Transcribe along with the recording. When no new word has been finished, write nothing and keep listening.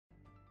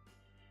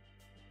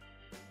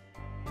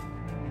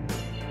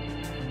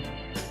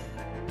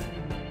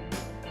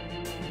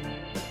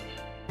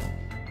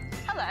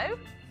Hello.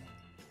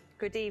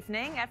 Good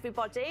evening,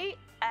 everybody.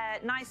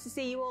 Nice to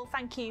see you all.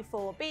 Thank you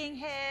for being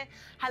here.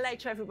 Hello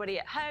to everybody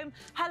at home.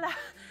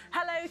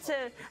 Hello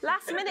to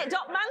last minute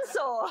Dot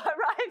Mansour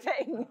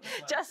arriving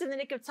just in the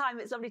nick of time.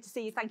 It's lovely to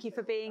see you. Thank you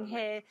for being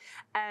here.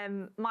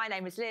 My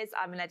name is Liz.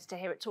 I'm an editor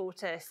here at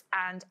Tortoise,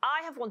 and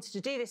I have wanted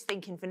to do this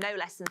thinking for no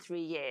less than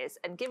 3 years.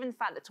 And given the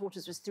fact that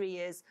Tortoise was 3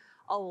 years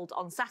old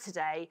on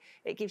Saturday,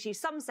 it gives you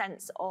some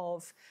sense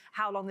of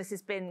how long this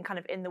has been kind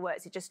of in the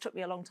works. It just took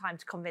me a long time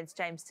to convince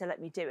James to let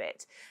me do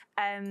it.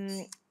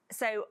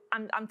 So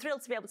I'm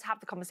thrilled to be able to have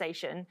the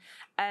conversation.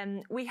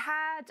 We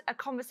had a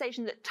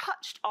conversation that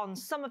touched on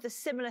some of the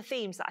similar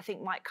themes that I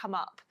think might come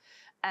up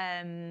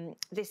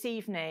this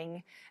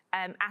evening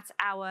at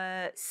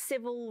our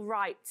Civil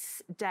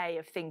Rights Day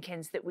of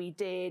Thinkings that we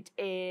did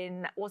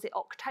in, was it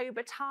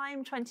October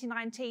time,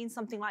 2019,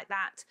 something like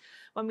that,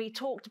 when we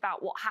talked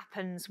about what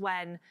happens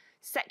when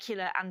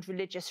secular and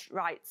religious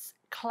rights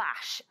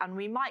clash. And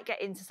we might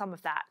get into some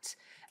of that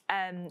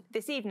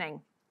this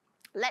evening.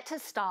 Let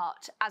us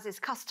start, as is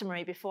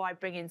customary, before I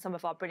bring in some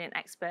of our brilliant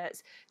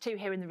experts, 2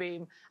 here in the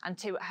room and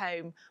 2 at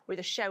home, with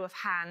a show of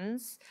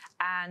hands.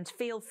 And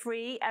feel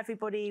free,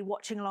 everybody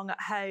watching along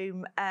at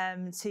home,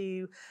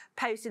 to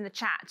post in the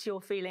chat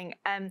your feeling.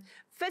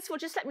 First of all,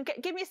 just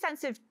give me a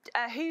sense of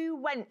who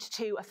went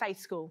to a faith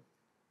school.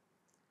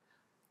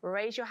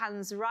 Raise your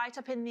hands right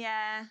up in the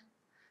air.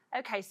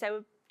 Okay,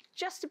 so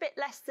just a bit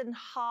less than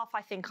half,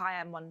 I think. I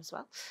am one as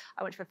well.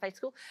 I went to a faith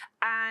school.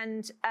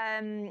 And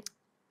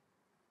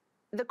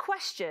the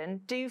question,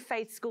 do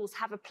faith schools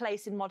have a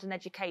place in modern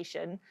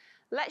education?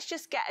 Let's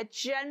just get a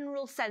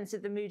general sense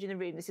of the mood in the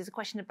room. This is a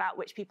question about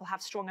which people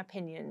have strong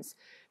opinions.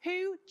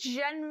 Who,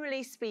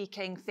 generally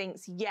speaking,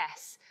 thinks,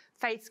 yes,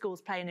 faith schools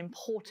play an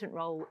important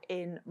role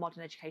in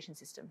modern education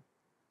system?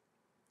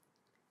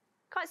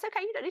 It's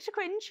okay, you don't need to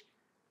cringe.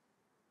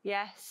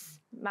 Yes,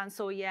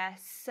 Mansour,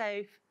 yes.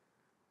 So,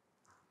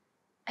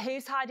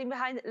 who's hiding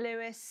behind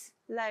Lewis?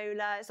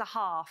 Lola, it's a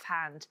half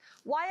hand.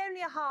 Why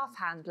only a half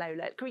hand,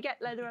 Lola? Can we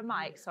get Lola a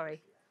mic?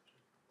 Sorry.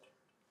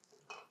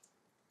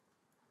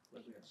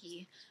 Thank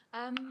you.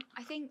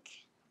 I think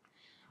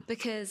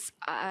because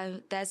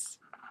there's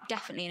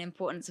definitely an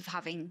importance of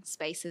having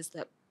spaces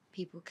that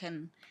people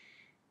can.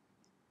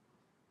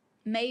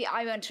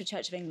 I went to a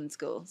Church of England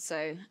school,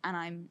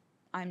 and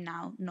I'm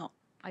now not.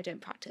 I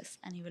don't practice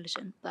any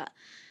religion, but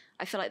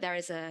I feel like there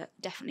is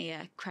definitely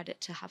a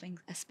credit to having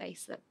a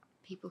space that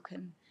people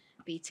can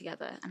be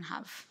together and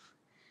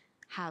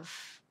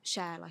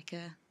share like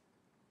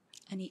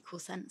an equal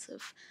sense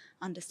of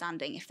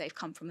understanding if they've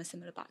come from a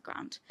similar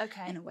background.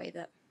 Okay. In a way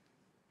that,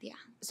 yeah.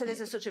 So there's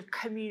a sort of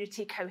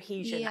community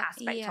cohesion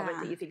aspect of it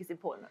that you think is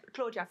important.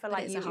 Claudia, I feel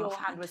like your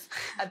hand was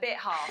a bit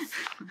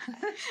half.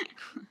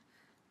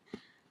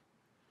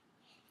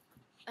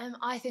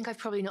 I think I've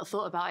probably not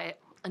thought about it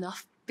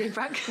enough, being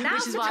frank, Now's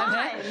which is the why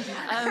time. I'm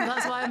here.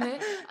 That's why I'm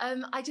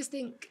here. I just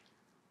think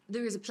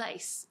there is a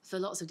place for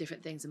lots of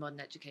different things in modern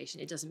education.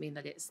 It doesn't mean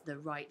that it's the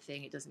right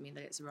thing. It doesn't mean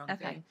that it's the wrong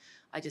thing.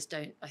 I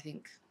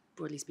think,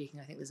 broadly speaking,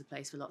 I think there's a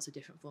place for lots of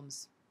different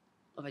forms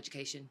of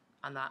education,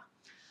 and that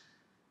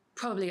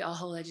probably our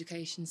whole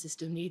education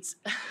system needs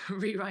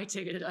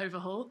rewriting and an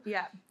overhaul.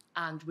 Yeah.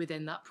 And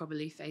within that,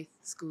 probably faith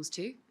schools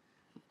too.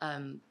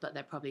 But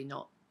they're probably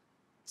not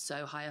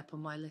so high up on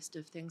my list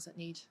of things that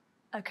need.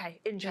 Okay,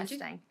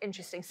 interesting.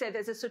 So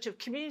there's a sort of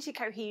community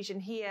cohesion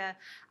here,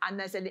 and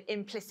there's an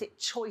implicit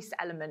choice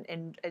element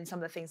in some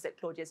of the things that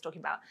Claudia's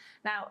talking about.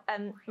 Now,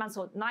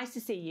 Mansour, nice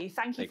to see you.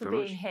 Thank you for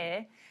being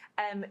here.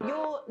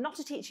 You're not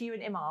a teacher, you're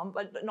an imam,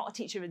 but not a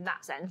teacher in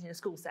that sense, in a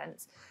school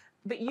sense,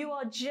 but you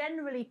are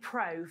generally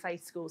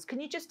pro-faith schools. Can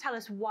you just tell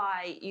us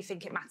why you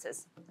think it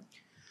matters?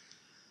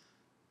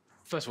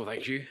 First of all,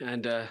 thank you,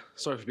 and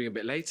sorry for being a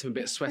bit late. I'm a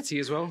bit sweaty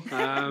as well.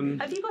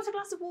 Have you got a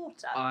glass of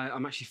water?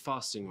 I'm actually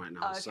fasting right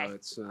now, so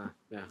it's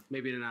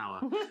maybe in an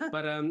hour.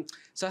 But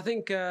so I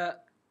think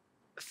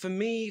for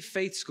me,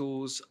 faith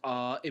schools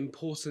are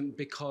important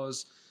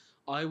because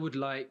I would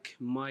like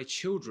my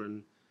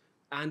children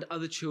and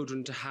other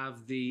children to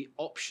have the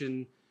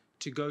option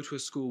to go to a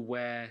school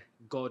where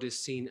God is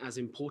seen as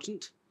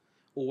important,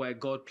 or where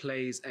God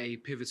plays a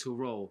pivotal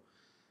role.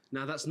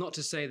 Now, that's not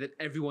to say that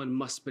everyone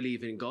must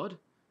believe in God.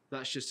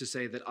 That's just to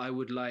say that I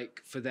would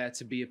like for there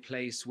to be a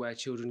place where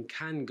children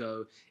can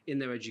go in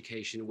their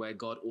education where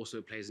God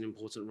also plays an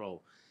important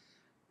role.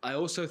 I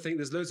also think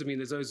there's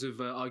loads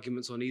of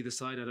arguments on either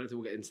side. I don't think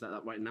we'll get into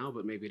that right now,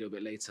 but maybe a little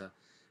bit later,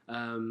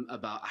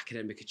 about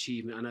academic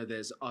achievement. I know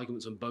there's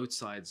arguments on both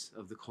sides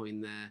of the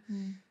coin there.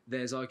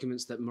 There's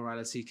arguments that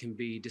morality can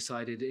be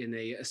decided in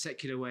a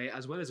secular way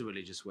as well as a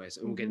religious way,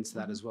 so we'll get into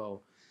that as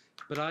well.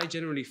 But I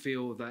generally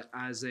feel that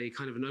as a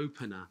kind of an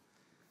opener,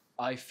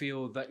 I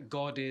feel that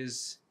God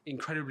is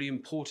incredibly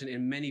important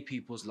in many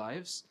people's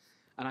lives,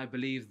 and I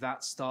believe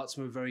that starts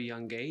from a very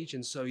young age,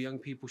 and so young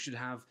people should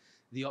have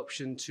the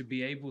option to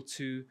be able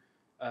to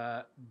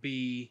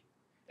be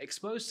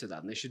exposed to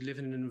that, and they should live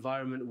in an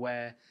environment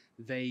where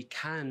they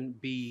can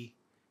be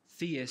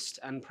theist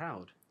and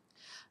proud.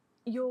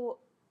 Your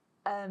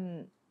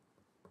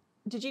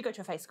Did you go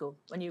to a faith school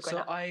when you were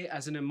growing So up?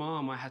 as an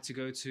imam, I had to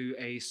go to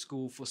a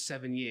school for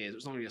 7 years. It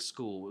was not really a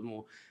school, it was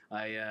more.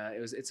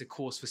 It's a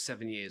course for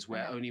 7 years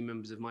where only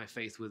members of my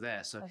faith were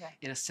there. So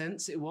in a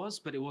sense, it was,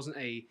 but it wasn't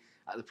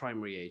at the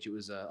primary age. It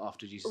was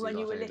after GCSEs. When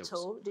you were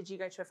little, did you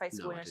go to a faith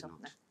school? No, I did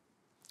not. No.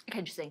 Okay,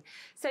 interesting.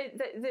 So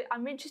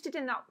I'm interested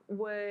in that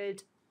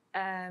word.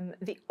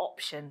 The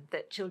option,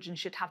 that children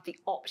should have the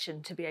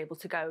option to be able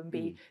to go and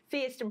be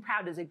theist and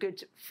proud is a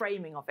good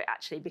framing of it,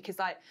 actually, because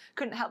I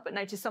couldn't help but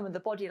notice some of the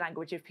body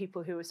language of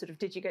people who were sort of,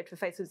 did you go to a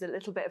faith? There was a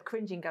little bit of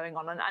cringing going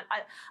on, and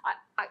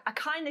I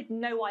kind of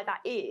know why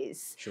that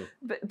is. Sure.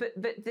 But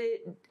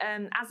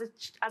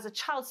as a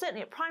child,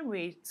 certainly at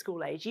primary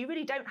school age, you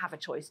really don't have a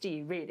choice, do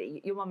you?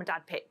 Really, your mum and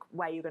dad pick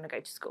where you're going to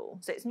go to school,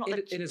 so it's not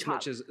in as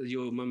much as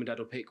your mum and dad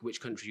will pick which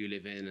country you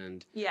live in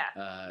and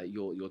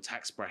your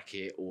tax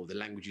bracket or the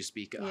language you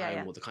speak at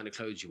home or the kind of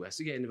clothes you wear.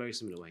 So in a very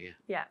similar way,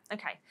 Yeah,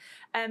 okay.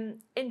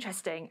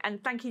 Interesting.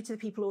 And thank you to the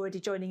people already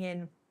joining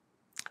in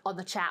on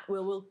the chat.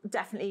 We'll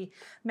definitely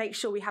make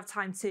sure we have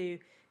time to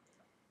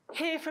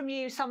hear from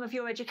you, some of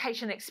your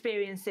education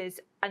experiences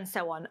and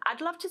so on.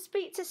 I'd love to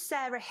speak to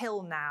Sarah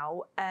Hill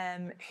now,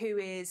 who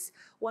is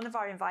one of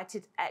our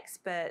invited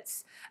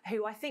experts,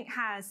 who I think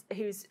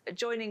who's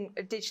joining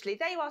digitally.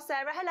 There you are,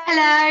 Sarah. Hello.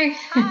 Hello.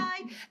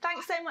 Hi.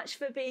 Thanks so much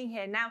for being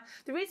here. Now,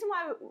 the reason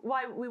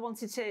why we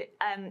wanted to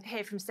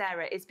hear from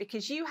Sarah is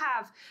because you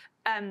have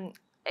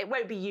it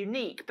won't be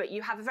unique, but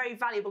you have a very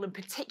valuable and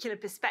particular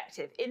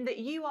perspective in that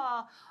you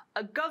are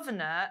a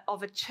governor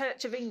of a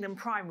Church of England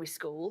primary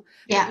school,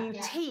 but you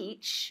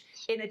teach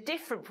in a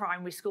different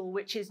primary school,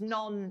 which is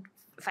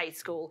non-faith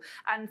school.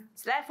 And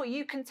therefore,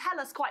 you can tell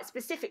us quite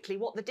specifically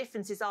what the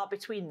differences are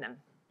between them.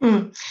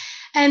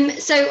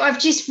 So I've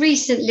just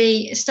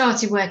recently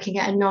started working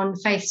at a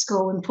non-faith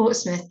school in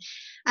Portsmouth.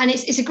 And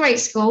it's a great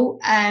school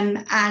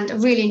and I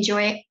really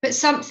enjoy it. But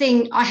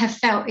something I have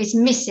felt is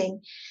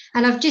missing.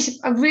 And I've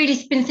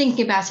really been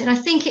thinking about it. And I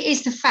think it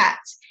is the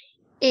fact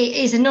it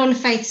is a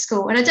non-faith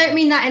school. And I don't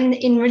mean that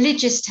in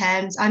religious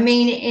terms. I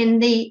mean it in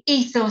the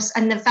ethos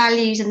and the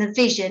values and the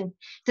vision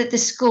that the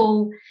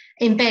school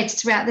embeds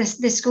throughout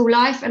the school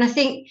life. And I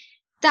think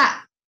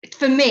that,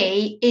 for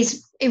me,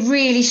 is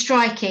really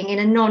striking in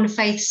a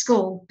non-faith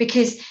school,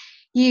 because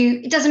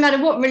it doesn't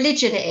matter what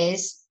religion it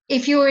is.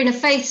 If you're in a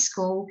faith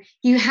school,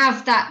 you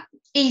have that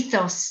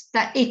ethos,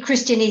 that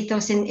Christian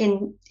ethos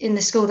in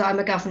the school that I'm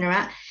a governor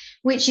at,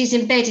 which is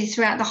embedded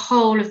throughout the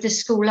whole of the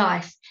school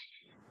life.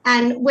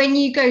 And when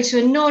you go to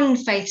a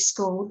non-faith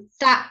school,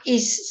 that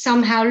is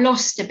somehow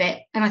lost a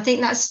bit. And I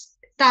think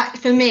that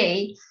for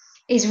me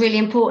is really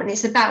important.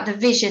 It's about the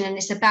vision and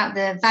it's about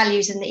the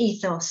values and the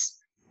ethos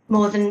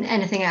more than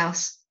anything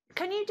else.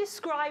 Can you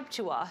describe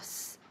to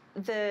us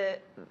the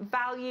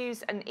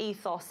values and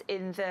ethos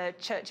in the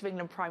Church of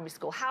England primary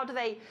school? How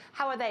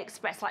are they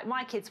expressed? Like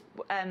my kids,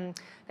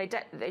 they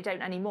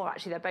don't anymore.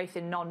 Actually, they're both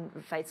in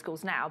non-faith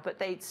schools now. But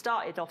they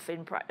started off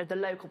in the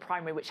local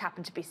primary, which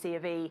happened to be C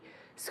of E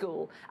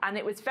school, and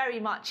it was very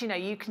much,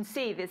 you can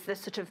see there's this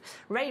sort of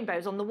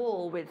rainbows on the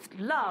wall with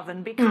love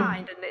and be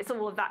kind, and it's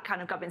all of that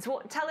kind of governance.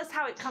 Tell us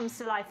how it comes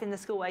to life in the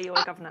school where you're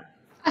a governor.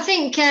 I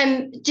think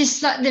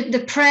just like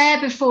the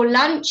prayer before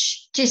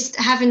lunch, just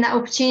having that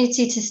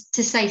opportunity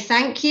to say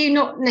thank you,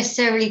 not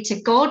necessarily to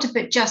God,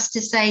 but just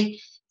to say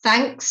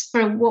thanks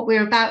for what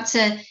we're about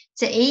to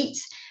eat.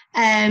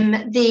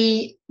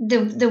 The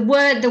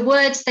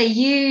words they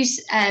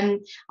use are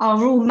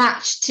all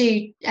matched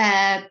to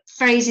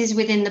phrases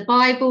within the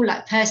Bible,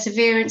 like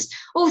perseverance,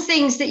 all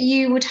things that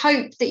you would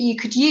hope that you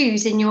could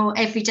use in your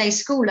everyday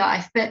school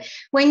life. But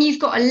when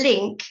you've got a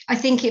link, I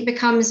think it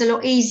becomes a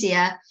lot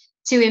easier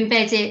to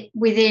embed it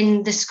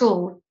within the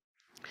school.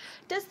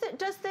 Does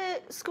the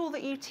school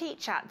that you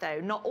teach at,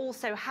 though, not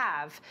also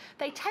have,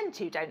 they tend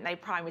to, don't they,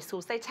 primary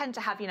schools, they tend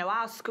to have,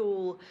 our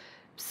school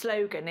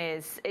slogan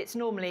is, it's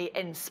normally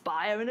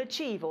inspire and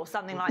achieve or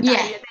something like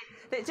that.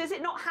 Does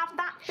it not have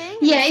that thing?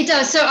 Yeah, it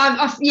does. So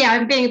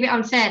I'm being a bit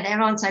unfair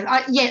there, aren't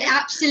I? Yeah,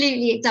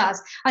 absolutely it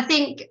does. I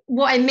think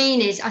what I mean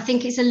is I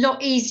think it's a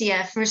lot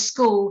easier for a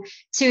school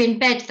to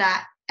embed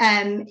that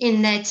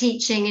in their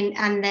teaching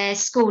and their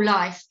school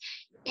life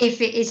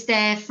if it is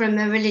there from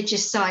a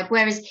religious side,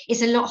 whereas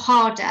it's a lot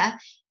harder,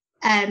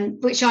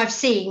 which I've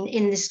seen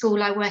in the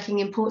school I'm working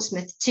in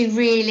Portsmouth, to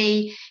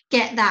really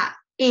get that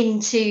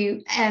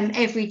into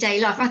everyday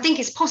life. I think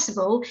it's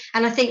possible,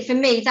 and I think for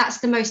me that's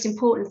the most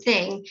important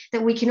thing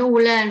that we can all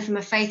learn from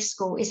a faith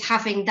school, is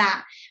having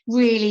that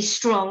really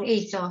strong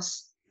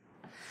ethos.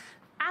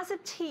 As a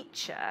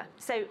teacher,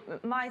 so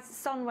my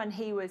son, when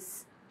he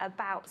was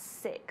about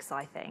 6,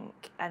 I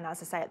think, and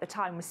as I say, at the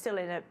time was still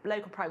in a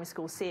local primary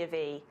school, C of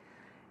E,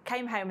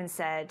 came home and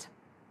said,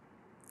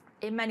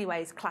 in many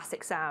ways,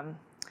 classic Sam,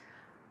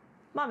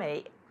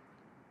 Mummy,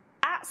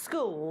 at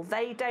school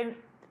they don't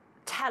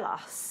tell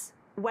us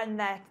when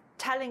they're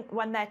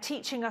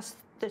teaching us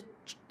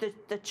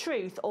the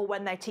truth or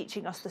when they're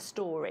teaching us the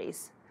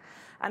stories.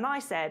 And I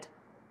said,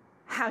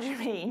 how do you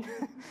mean?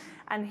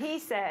 And he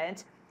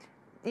said,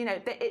 you know,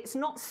 it's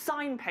not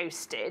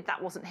signposted,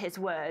 that wasn't his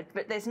word,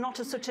 but there's not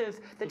a sort of,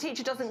 the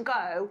teacher doesn't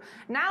go,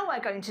 now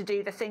we're going to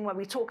do the thing where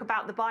we talk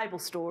about the Bible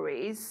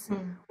stories,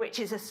 which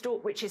is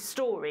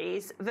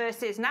stories,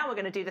 versus now we're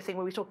going to do the thing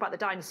where we talk about the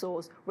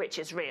dinosaurs, which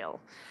is real.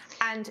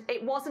 And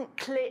it wasn't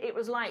clear, it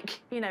was like,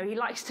 you know, he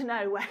likes to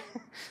know where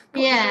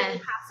put the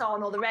hat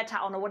on or the red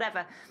hat on or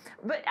whatever.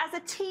 But as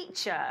a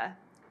teacher,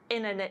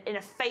 in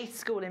a faith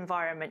school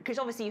environment, because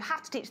obviously you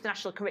have to teach the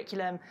national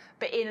curriculum,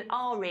 but in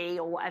an RE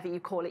or whatever you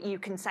call it, you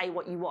can say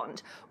what you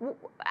want.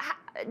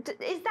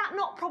 Is that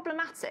not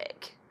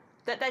problematic?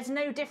 That there's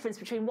no difference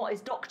between what is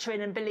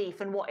doctrine and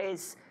belief and what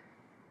is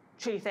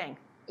true thing?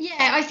 Yeah,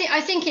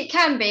 I think it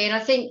can be, and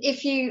I think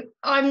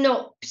I'm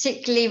not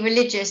particularly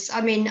religious. I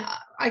mean,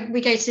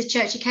 we go to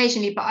church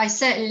occasionally, but I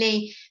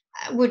certainly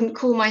wouldn't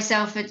call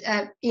myself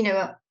a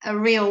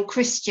real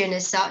Christian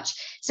as such.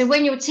 So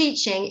when you're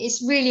teaching,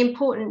 it's really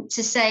important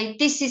to say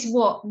this is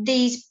what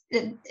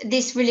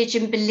this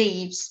religion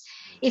believes.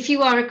 If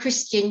you are a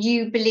Christian,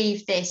 you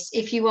believe this.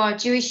 If you are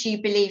Jewish,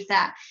 you believe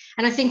that.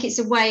 And I think it's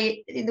the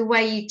way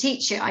you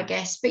teach it, I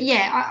guess. But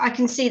yeah, I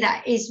can see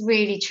that is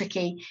really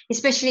tricky,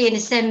 especially in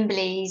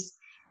assemblies,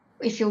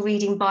 if you're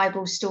reading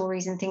Bible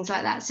stories and things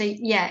like that. So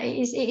yeah,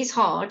 it is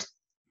hard.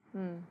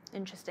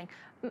 Interesting.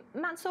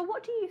 Mansour,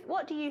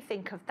 what do you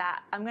think of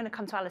that? I'm going to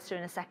come to Alistair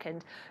in a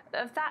second.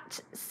 Of that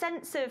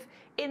sense of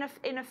in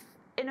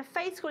a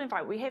faith school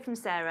environment, we hear from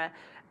Sarah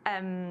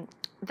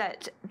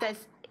that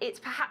it's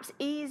perhaps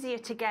easier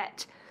to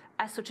get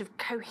a sort of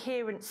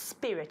coherent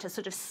spirit, a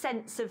sort of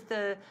sense of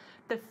the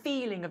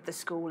feeling of the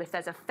school if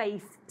there's a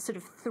faith sort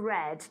of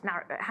thread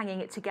hanging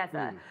it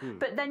together.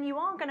 But then you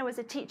are going to, as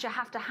a teacher,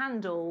 have to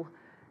handle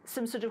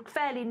some sort of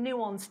fairly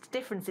nuanced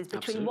differences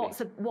between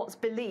what's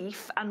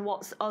belief and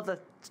what's other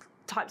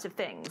types of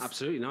things.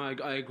 Absolutely, no,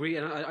 I agree,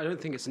 and I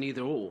don't think it's an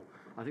either or.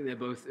 I think they're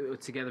both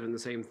together in the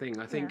same thing.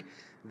 I think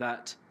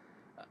that,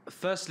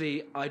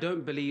 firstly, I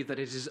don't believe that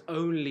it is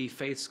only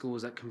faith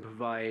schools that can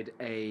provide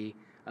a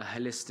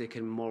holistic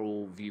and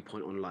moral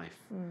viewpoint on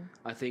life.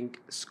 I think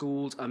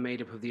schools are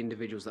made up of the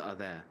individuals that are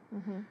there.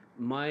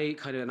 My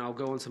kind of, and I'll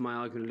go on to my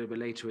argument a little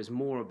bit later, is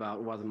more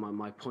about, rather than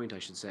my point I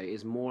should say,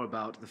 is more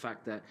about the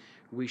fact that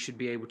we should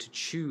be able to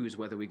choose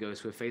whether we go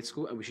to a faith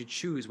school, and we should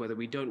choose whether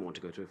we don't want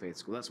to go to a faith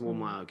school. That's more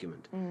my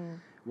argument.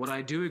 What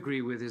I do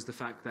agree with is the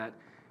fact that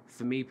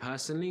for me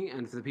personally,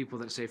 and for the people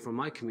that say from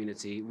my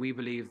community, we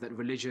believe that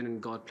religion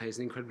and God plays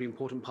an incredibly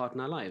important part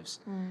in our lives.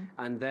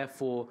 And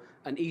therefore,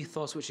 an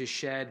ethos which is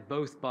shared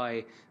both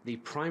by the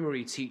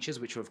primary teachers,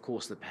 which are of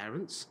course the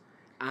parents,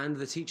 and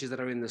the teachers that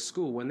are in the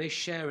school, when they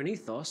share an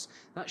ethos,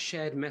 that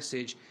shared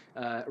message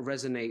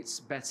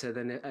resonates better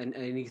than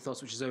an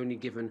ethos which is only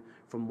given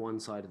from one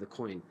side of the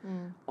coin.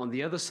 On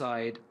the other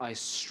side, I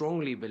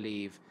strongly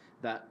believe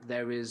that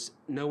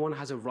no one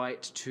has a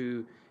right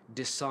to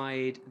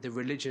decide the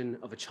religion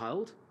of a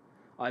child.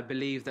 I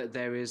believe that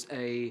there is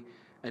a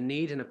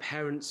need, and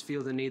parents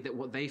feel the need that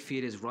what they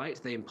feel is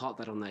right, they impart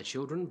that on their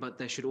children, but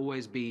there should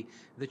always be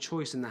the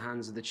choice in the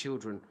hands of the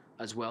children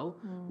as well,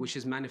 which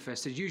is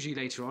manifested usually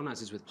later on,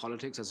 as is with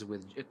politics, as is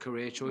with a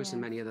career choice and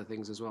many other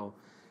things as well.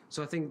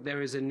 So I think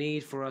there is a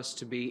need for us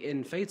to be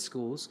in faith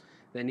schools.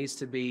 There needs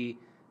to be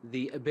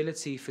the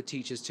ability for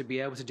teachers to be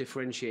able to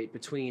differentiate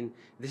between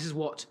this is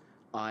what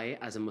I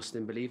as a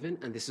Muslim believe in,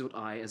 and this is what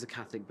I as a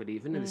Catholic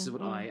believe in, and this is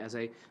what I as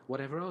a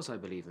whatever else I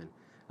believe in.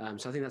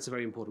 So I think that's a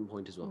very important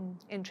point as well.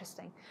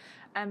 Interesting.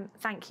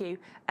 Thank you.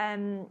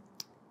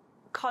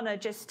 Connor,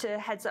 just to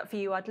heads up for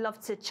you, I'd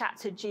love to chat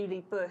to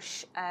Julie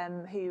Bush,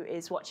 who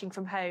is watching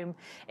from home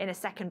in a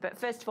second. But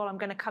first of all, I'm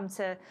going to come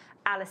to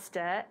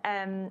Alistair.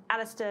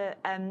 Alistair,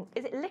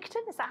 is it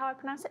Lichten? Is that how I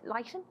pronounce it?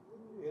 Lichten?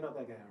 You're not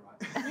going to get it right.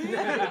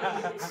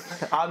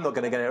 I'm not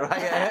going to get it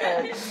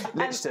right.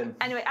 Lichten.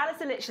 Anyway,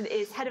 Alistair Lichten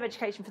is Head of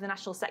Education for the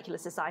National Secular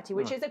Society,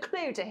 which is a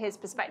clue to his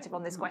perspective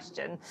on this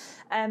question.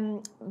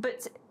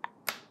 But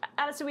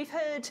Alistair, we've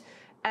heard,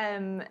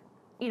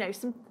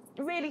 some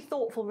really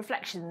thoughtful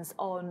reflections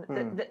on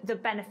the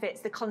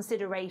benefits, the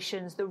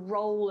considerations, the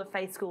role of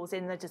faith schools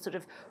in the sort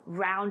of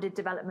rounded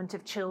development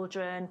of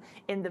children,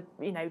 in the,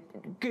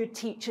 good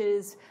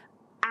teachers,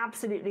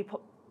 absolutely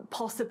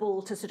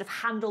possible to sort of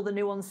handle the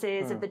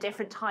nuances of the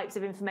different types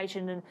of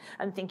information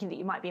and thinking that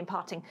you might be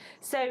imparting.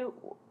 So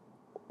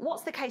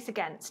what's the case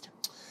against?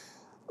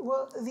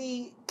 Well,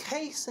 the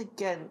case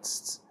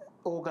against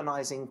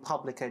organising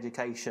public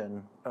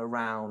education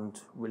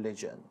around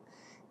religion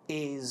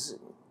is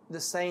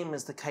the same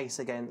as the case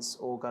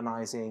against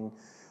organising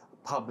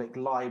public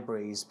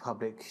libraries,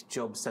 public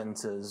job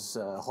centres,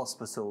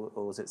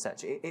 hospitals,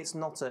 etc. It's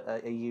not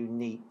a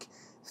unique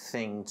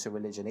thing to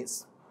religion.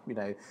 It's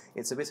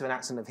it's a bit of an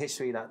accident of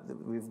history that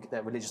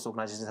religious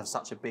organisations have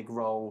such a big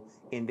role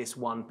in this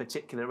one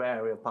particular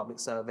area of public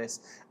service,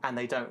 and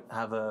they don't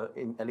have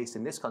at least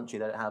in this country,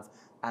 they don't have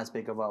as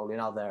big a role in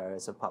other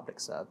areas of public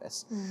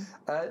service.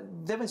 There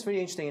have been some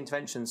really interesting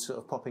interventions sort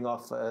of popping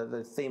off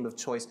the theme of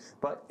choice,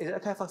 but is it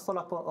okay if I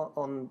follow up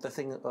on the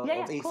thing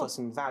of ethos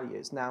and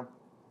values? Now,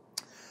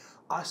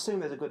 I assume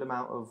there's a good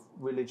amount of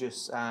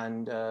religious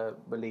and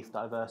belief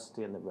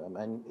diversity in the room,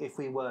 and if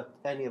we were,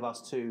 any of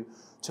us, to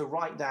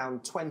write down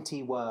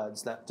 20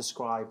 words that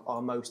describe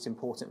our most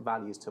important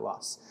values to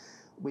us,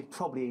 we'd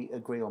probably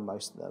agree on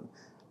most of them.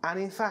 And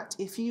in fact,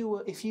 if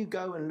you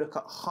go and look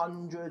at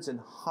hundreds and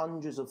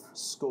hundreds of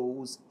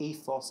schools'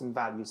 ethos and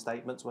value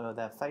statements, whether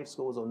they're faith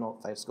schools or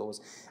not faith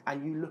schools,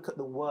 and you look at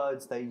the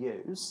words they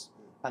use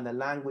and the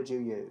language you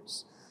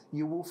use,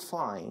 you will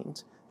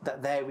find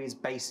that there is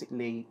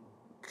basically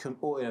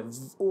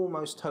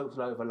almost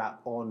total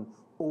overlap on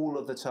all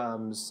of the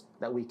terms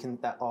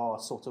that are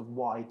sort of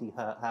widely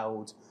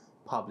held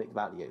public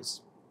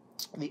values.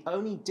 The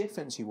only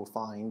difference you will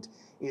find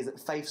is that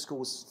faith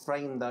schools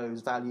frame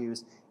those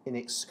values in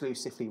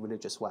exclusively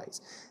religious ways.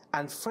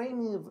 And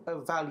framing a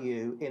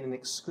value in an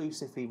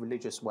exclusively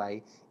religious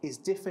way is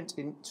different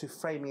to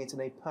framing it in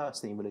a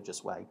personally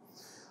religious way.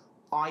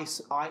 I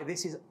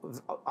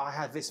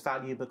have this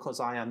value because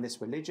I am this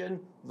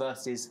religion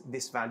versus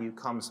this value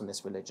comes from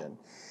this religion.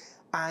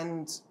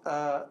 And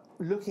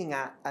looking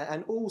at,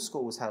 and all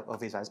schools have of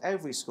these values,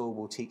 every school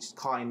will teach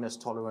kindness,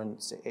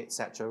 tolerance,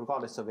 etc.,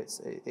 regardless of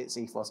its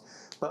ethos.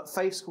 But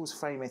faith schools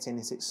frame it in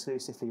this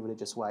exclusively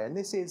religious way. And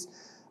this is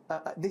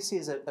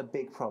a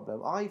big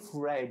problem. I've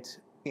read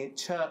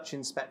church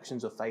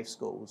inspections of faith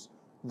schools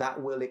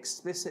that will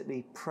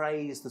explicitly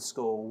praise the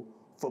school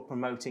for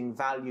promoting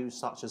values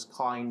such as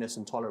kindness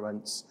and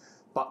tolerance,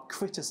 but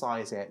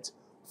criticise it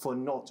for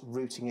not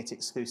rooting it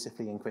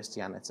exclusively in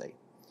Christianity.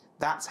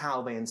 That's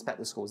how they inspect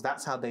the schools.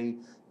 That's how they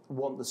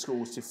want the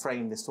schools to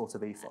frame this sort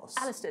of ethos.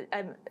 Alistair,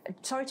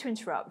 sorry to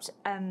interrupt.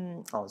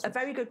 A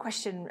very good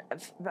question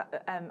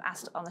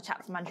asked on the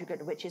chat from Andrew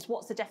Gooder, which is,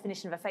 what's the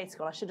definition of a faith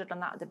school? I should have done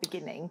that at the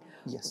beginning.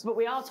 Yes. But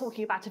we are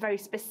talking about a very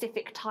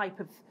specific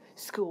type of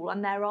school,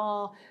 and there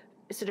are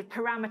sort of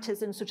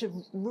parameters and sort of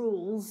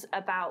rules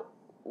about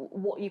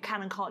what you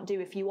can and can't do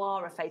if you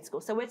are a faith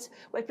school. So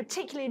we're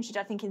particularly interested,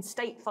 I think, in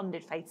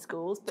state-funded faith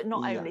schools, but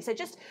not only. So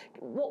just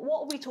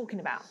what are we talking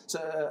about?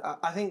 So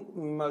I think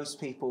most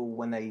people,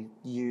 when they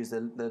use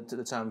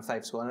the term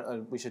faith school,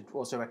 and we should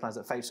also recognise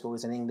that faith school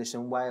is in English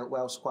and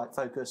Welsh quite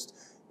focused.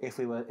 If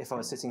I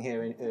was sitting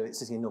here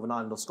in Northern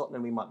Ireland or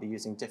Scotland, we might be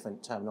using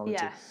different terminology.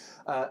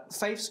 Yeah.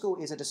 Faith school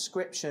is a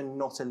description,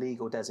 not a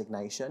legal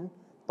designation.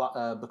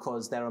 But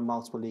because there are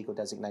multiple legal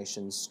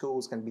designations,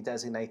 schools can be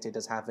designated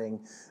as having,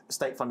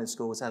 state-funded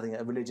schools having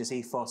a religious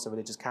ethos, a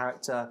religious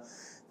character.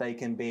 They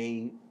can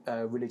be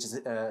religious.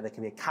 They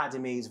can be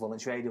academies,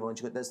 voluntary aid,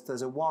 voluntary.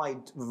 There's a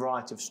wide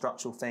variety of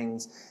structural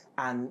things,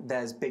 and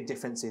there's big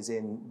differences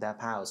in their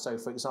powers. So,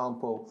 for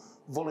example,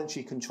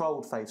 voluntary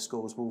controlled faith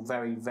schools will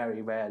very,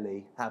 very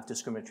rarely have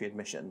discriminatory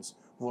admissions.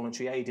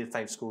 Voluntary aided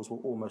faith schools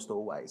will almost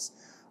always.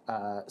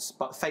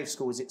 But faith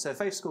schools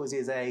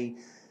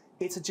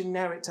it's a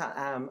generic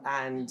term,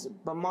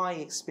 but my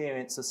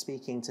experience of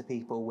speaking to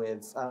people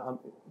with,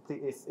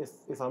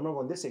 if I'm wrong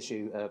on this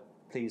issue,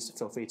 please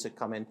feel free to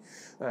come in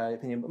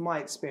opinion. But my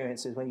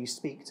experience is when you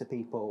speak to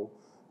people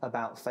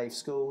about faith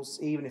schools,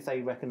 even if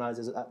they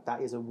recognise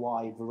that is a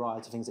wide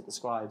variety of things it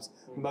describes,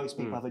 most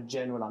people have a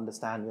general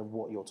understanding of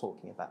what you're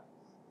talking about.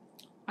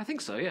 I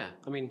think so, yeah.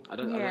 I mean, I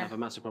don't have a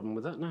massive problem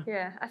with that, no.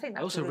 Yeah, I think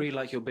that's I also really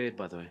like your beard,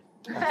 by the way.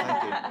 Oh,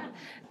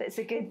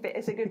 thank you.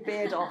 It's a good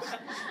beard off.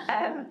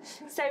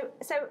 So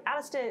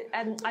Alistair,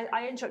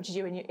 I interrupted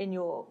you in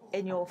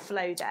your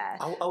flow there.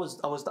 I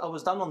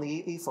was done on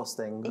the ethos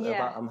thing. Yeah.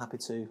 But I'm happy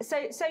to.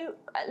 So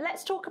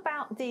let's talk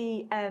about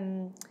the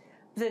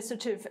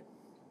sort of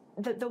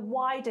the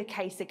wider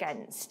case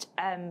against.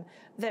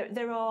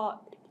 There are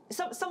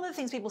some of the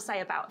things people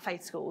say about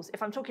faith schools.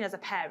 If I'm talking as a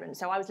parent,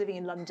 so I was living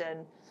in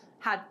London,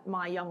 had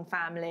my young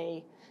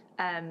family.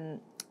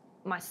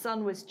 My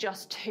son was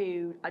just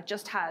 2. I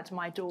just had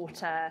my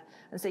daughter,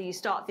 and so you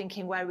start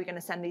thinking, where are we going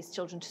to send these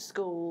children to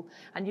school?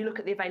 And you look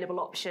at the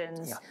available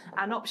options. Yeah.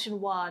 And option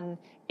 1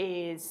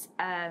 is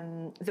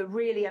the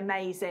really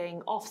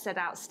amazing, Ofsted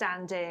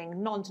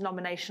outstanding,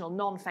 non-denominational,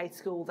 non-faith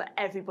school that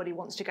everybody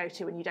wants to go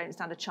to, and you don't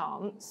stand a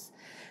chance.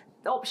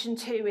 Option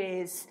 2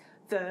 is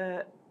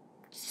the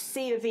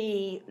C of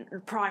E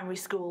primary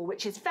school,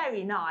 which is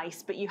very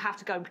nice, but you have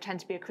to go and pretend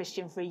to be a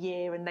Christian for a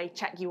year, and they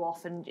check you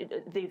off and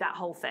do that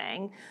whole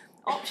thing.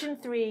 Option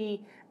 3,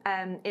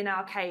 in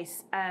our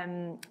case,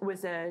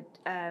 was a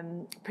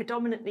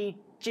predominantly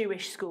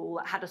Jewish school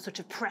that had a sort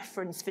of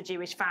preference for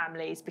Jewish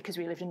families because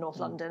we lived in North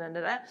London,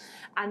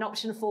 and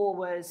option 4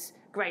 was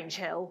Grange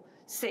Hill,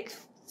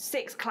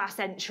 sixth class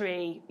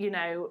entry,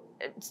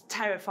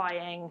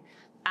 terrifying,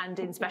 and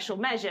in special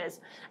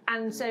measures.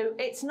 And so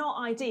it's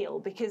not ideal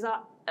because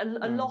a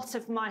lot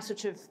of my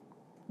sort of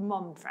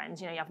mum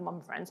friends, you have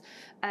mum friends,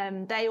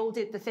 they all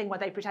did the thing where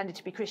they pretended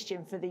to be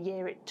Christian for the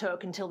year it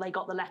took until they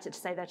got the letter to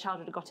say their child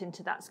had got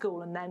into that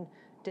school and then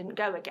didn't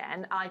go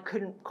again. I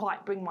couldn't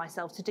quite bring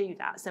myself to do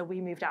that, so we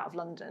moved out of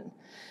London,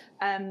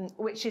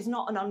 which is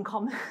not an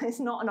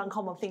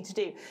uncommon thing to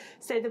do.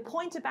 So the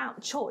point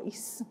about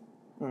choice,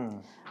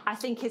 I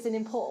think, is an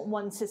important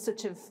one to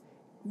sort of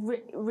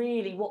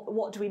really,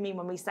 what do we mean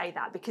when we say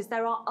that? Because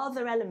there are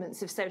other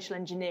elements of social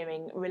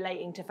engineering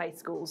relating to faith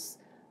schools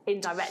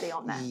indirectly,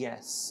 aren't there?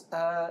 Yes.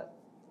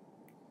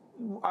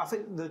 I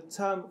think the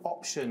term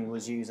option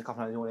was used a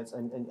couple of times in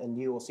the audience, and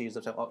you also used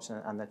the term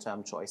option and the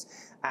term choice.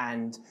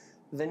 And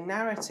the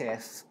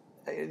narrative,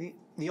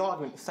 the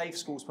argument, faith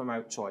schools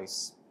promote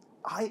choice,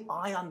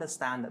 I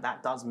understand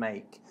that does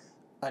make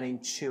an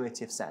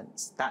intuitive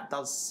sense. That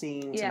does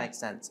seem to make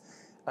sense.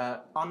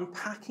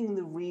 Unpacking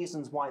the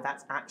reasons why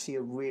that's actually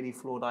a really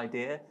flawed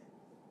idea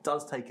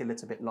does take a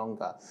little bit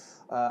longer.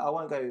 I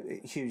won't go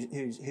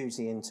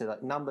hugely into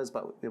like numbers,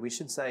 but we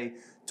should say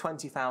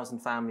 20,000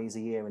 families a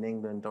year in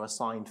England are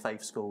assigned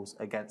faith schools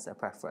against their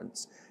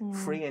preference.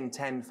 3 in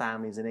 10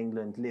 families in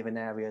England live in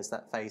areas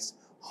that face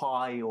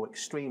high or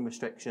extreme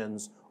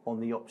restrictions on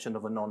the option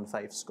of a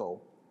non-faith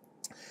school.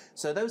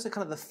 So those are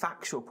kind of the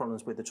factual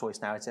problems with the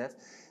choice narrative.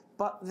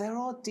 But there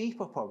are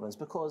deeper problems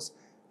because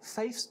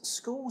faith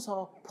schools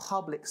are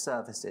public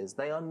services.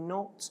 They are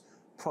not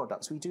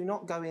products. We do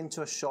not go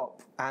into a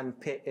shop and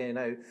pick,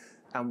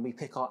 and we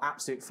pick our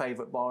absolute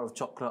favourite bar of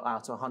chocolate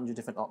out of 100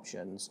 different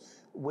options.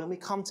 When we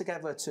come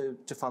together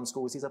to fund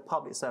schools, these are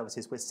public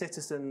services. We're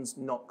citizens,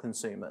 not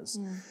consumers.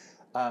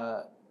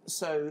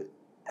 So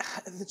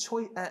the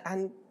choice,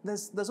 and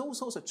there's all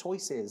sorts of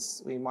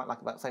choices we might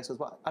like about faith schools,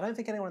 but I don't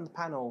think anyone on the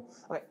panel.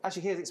 Okay,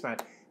 actually, here's the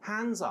experiment.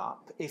 Hands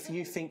up if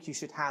you think you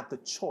should have the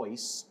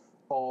choice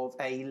of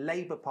a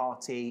Labour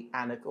Party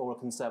and or a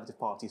Conservative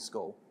Party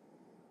school.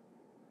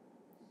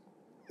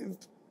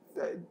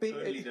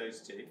 Only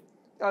those two.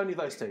 Only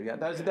those two, yeah.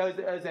 Those are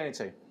the only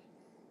two.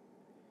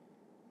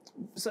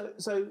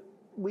 So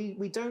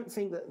we don't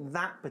think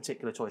that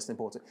particular choice is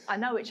important. I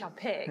know which I'll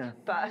pick,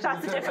 but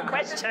that's a different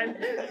question.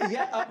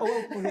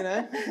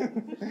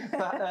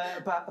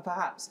 But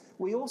perhaps.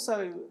 We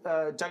also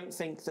don't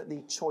think that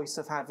the choice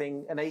of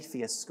having an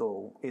atheist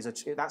school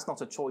that's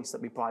not a choice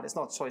that we pride. It's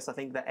not a choice I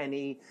think that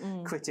any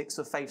critics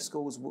of faith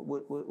schools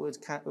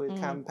would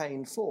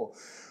campaign for.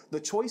 The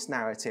choice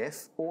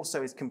narrative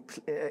also is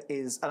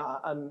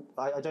and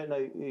I don't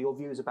know your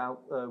views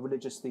about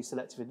religiously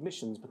selective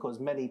admissions, because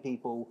many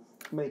people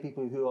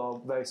who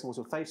are very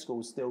supportive of faith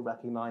schools still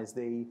recognise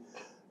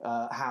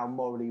how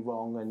morally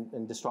wrong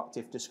and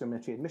destructive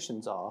discriminatory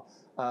admissions are.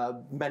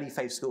 Many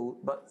faith schools,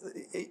 but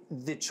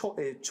the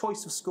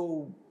choice of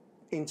school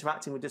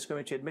interacting with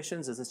discriminatory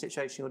admissions as the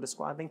situation you're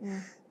describing,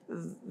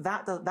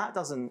 that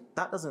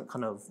doesn't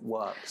kind of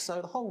work. So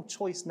the whole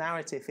choice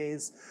narrative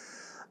is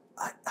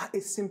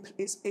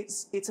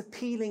it's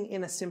appealing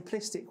in a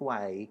simplistic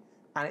way,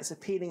 and it's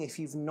appealing if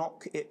you've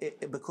not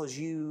because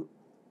you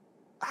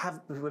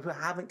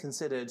haven't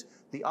considered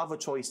the other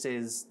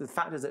choices, the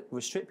factors that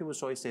restrict people's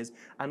choices,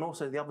 and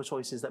also the other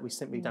choices that we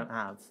simply don't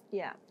have.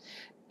 Yeah.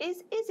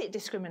 Is it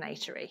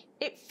discriminatory?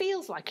 It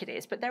feels like it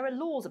is, but there are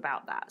laws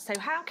about that. So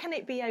how can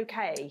it be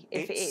okay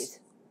if it is?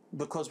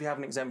 Because we have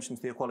an exemption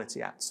to the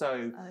Equality Act.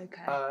 So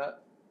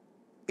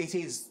it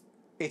is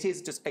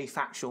just a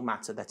factual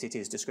matter that it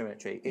is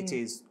discriminatory. It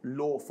is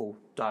lawful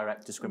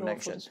direct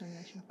discrimination.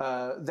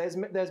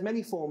 There's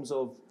many forms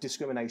of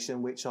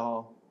discrimination which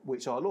are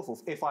lawful.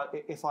 If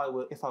I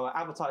were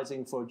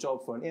advertising for a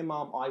job for an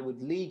imam, I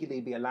would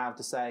legally be allowed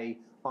to say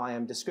I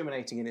am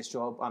discriminating in this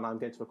job and I'm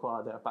going to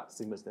require that a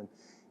practicing Muslim.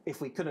 If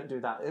we couldn't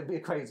do that, it'd be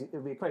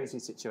a crazy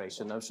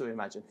situation, I'm sure you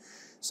imagine.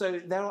 So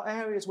there are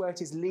areas where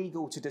it is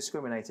legal to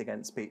discriminate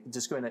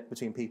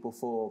between people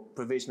for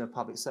provision of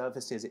public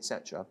services,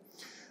 etc.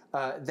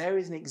 There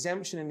is an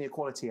exemption in the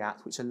Equality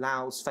Act which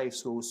allows faith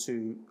schools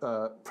to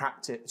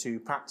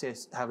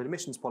have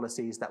admissions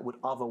policies that would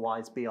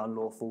otherwise be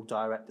unlawful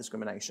direct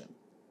discrimination.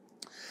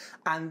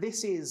 And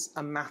this is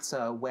a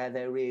matter where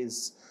there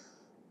is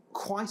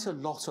quite a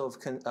lot of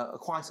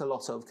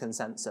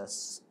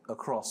consensus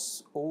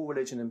across all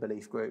religion and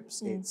belief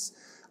groups.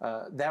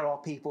 There are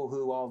people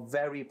who are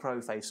very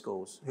pro-faith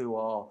schools who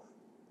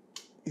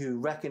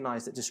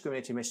recognise that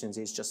discriminatory admissions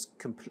is just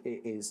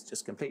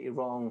completely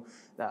wrong,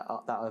 that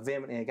are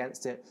vehemently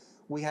against it.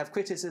 We have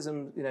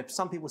criticism.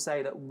 Some people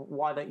say that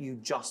why don't you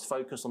just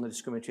focus on the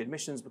discriminatory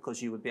admissions,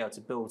 because you would be able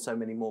to build so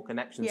many more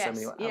connections, so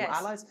many more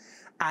allies.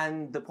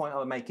 And the point I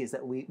would make is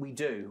that we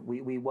do.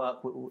 We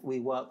work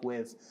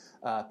with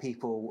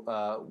people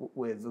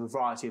with a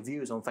variety of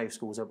views on faith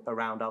schools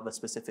around other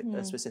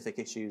specific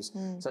issues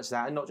such as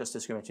that, and not just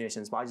discriminatory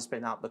admissions. But I just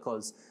bring that up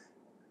because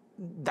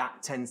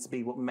that tends to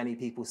be what many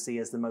people see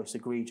as the most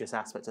egregious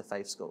aspect of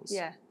faith schools.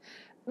 Yeah.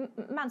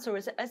 Mansour,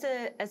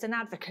 as an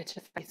advocate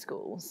of faith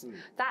schools,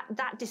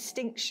 that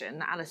distinction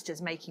that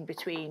Alistair's making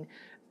between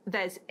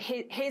there's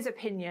his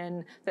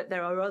opinion that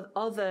there are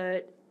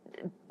other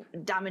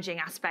damaging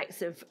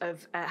aspects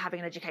of having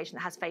an education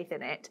that has faith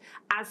in it,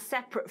 as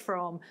separate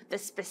from the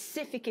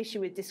specific issue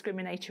with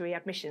discriminatory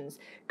admissions.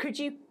 Could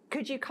you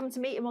come to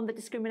meet him on the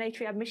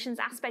discriminatory admissions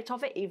aspect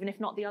of it, even if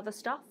not the other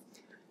stuff?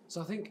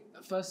 So I think,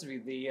 firstly,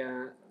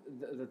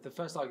 the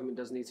first argument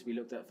does need to be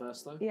looked at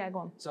first, though. Yeah, go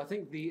on. So I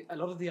think a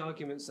lot of the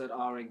arguments that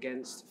are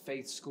against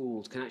faith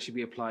schools can actually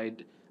be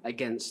applied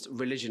against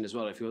religion as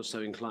well, if you're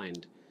so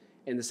inclined,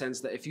 in the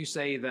sense that if you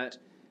say that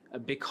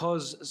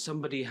because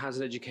somebody has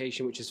an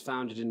education which is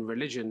founded in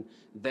religion,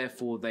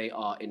 therefore they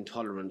are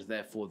intolerant,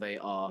 therefore they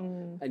are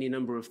any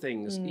number of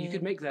things. You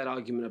could make that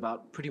argument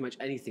about pretty much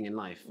anything in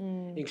life,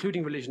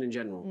 including religion in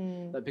general.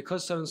 That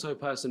because so-and-so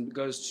person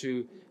goes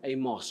to a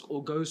mosque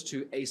or goes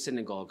to a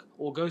synagogue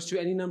or goes to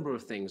any number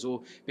of things,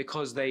 or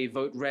because they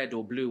vote red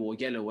or blue or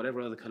yellow,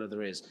 whatever other color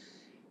there is,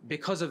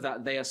 because of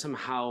that they are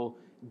somehow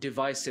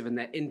divisive and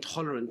they're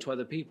intolerant to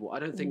other people. I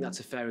don't think that's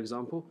a fair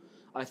example.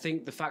 I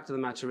think the fact of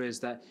the matter is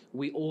that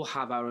we all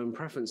have our own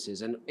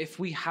preferences, and if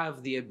we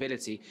have the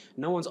ability,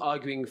 no one's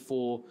arguing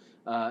for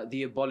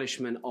the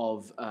abolishment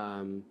of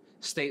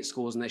state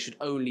schools and they should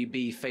only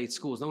be faith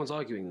schools. No one's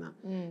arguing that.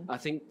 I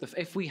think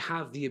if we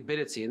have the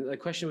ability, and the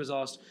question was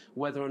asked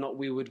whether or not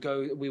we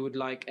would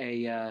like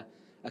a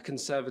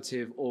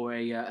conservative or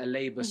a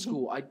Labour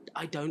school.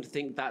 I don't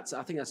think that's.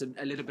 I think that's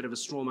a little bit of a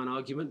straw man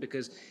argument,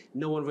 because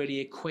no one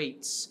really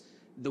equates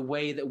the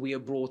way that we are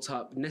brought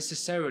up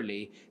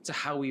necessarily to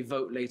how we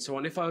vote later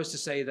on. If I was to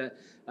say that,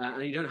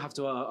 and you don't have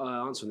to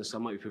answer on this, I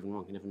might be proven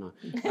wrong, you never know.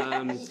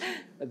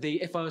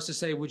 If I was to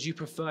say, would you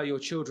prefer your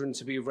children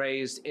to be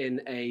raised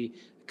in a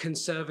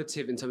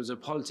conservative in terms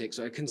of politics,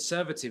 or a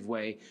conservative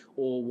way,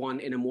 or one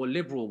in a more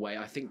liberal way,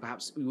 I think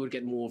perhaps we would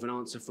get more of an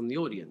answer from the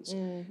audience.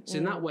 So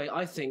in that way,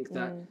 I think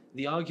that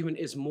the argument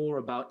is more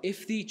about,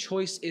 if the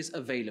choice is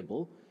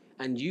available,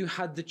 and you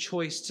had the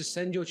choice to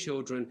send your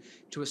children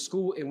to a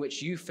school in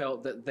which you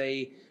felt that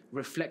they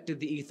reflected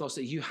the ethos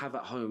that you have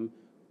at home,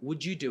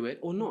 would you do it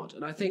or not?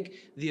 And I think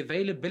the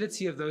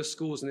availability of those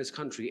schools in this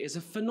country is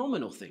a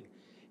phenomenal thing.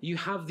 You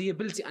have the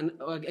ability, and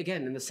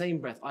again, in the same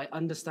breath, I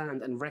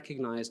understand and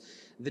recognize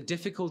the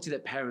difficulty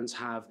that parents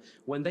have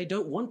when they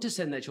don't want to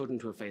send their children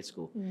to a faith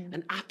school.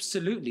 And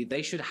absolutely,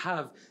 they should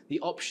have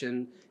the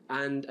option,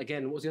 and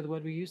again, what was the other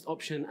word we used?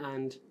 Option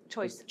and...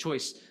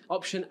 Choice.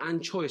 Option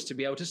and choice to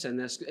be able to send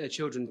their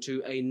children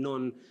to a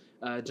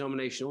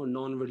non-denominational or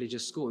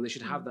non-religious school, and they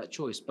should have that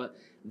choice. But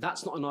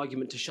that's not an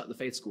argument to shut the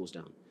faith schools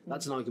down.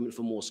 That's an argument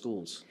for more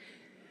schools.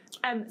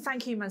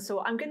 Thank you, Mansour.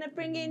 I'm going to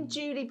bring in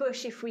Julie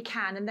Bush if we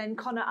can, and then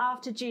Connor,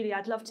 after Julie,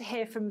 I'd love to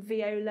hear from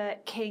Viola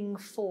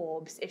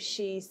King-Forbes if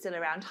she's still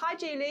around. Hi,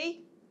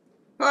 Julie.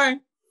 Hi.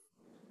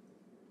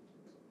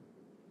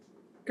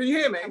 Can you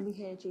hear me? Can we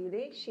hear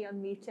Julie? Is she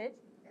unmuted?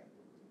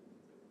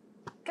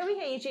 Can we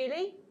hear you,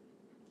 Julie?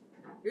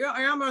 Yeah,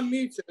 I am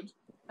unmuted.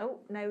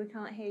 Oh, no, we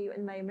can't hear you at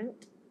the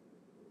moment.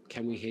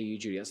 Can we hear you,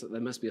 Julie? There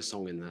must be a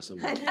song in there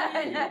somewhere.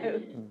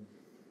 No.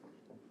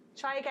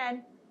 Try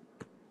again.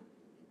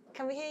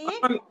 Can we hear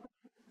you?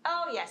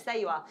 Oh, yes, there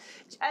you are.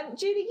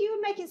 Julie, you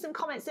were making some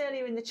comments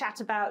earlier in the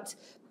chat about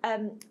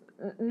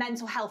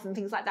mental health and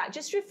things like that.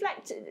 Just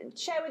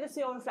share with us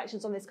your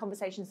reflections on this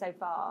conversation so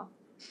far.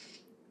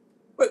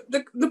 But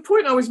the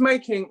point I was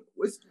making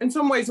was in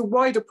some ways a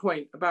wider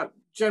point about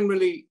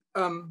generally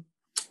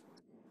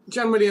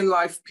in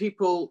life,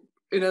 people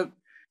in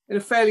a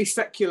fairly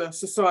secular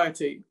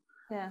society,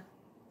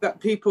 that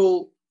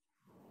people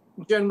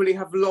generally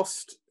have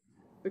lost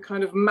the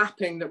kind of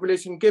mapping that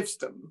religion gives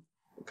them,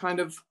 kind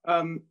of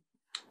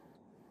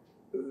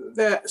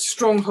their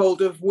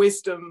stronghold of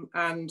wisdom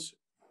and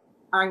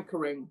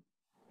anchoring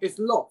is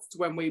lost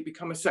when we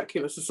become a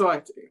secular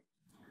society.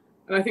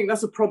 And I think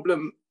that's a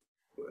problem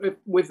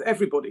with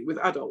everybody, with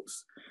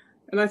adults.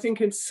 And I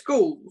think in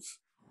schools,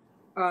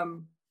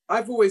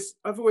 I've always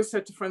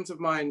said to friends of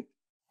mine,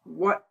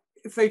 what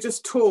if they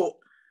just taught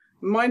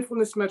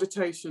mindfulness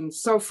meditation,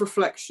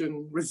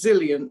 self-reflection,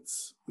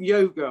 resilience,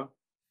 yoga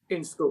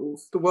in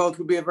schools, the world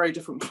would be a very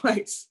different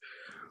place.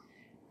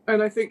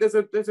 And I think there's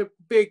a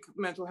big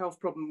mental health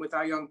problem with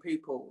our young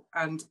people.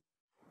 And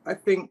I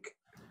think,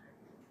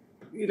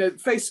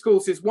 faith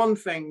schools is one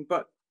thing,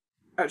 but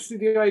actually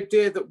the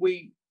idea that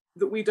we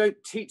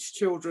don't teach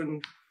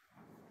children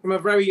from a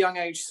very young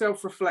age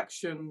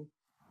self-reflection,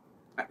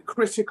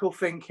 critical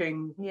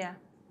thinking,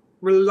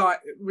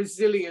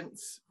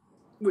 resilience,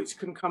 which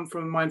can come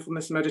from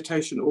mindfulness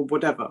meditation or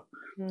whatever.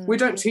 We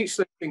don't teach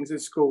those things in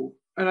school.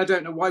 And I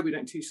don't know why we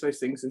don't teach those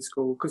things in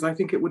school, because I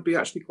think it would be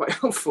actually quite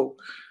helpful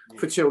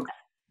for children.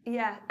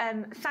 Yeah,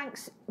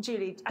 thanks,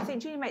 Julie. I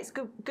think Julie makes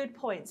good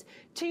points.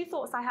 Two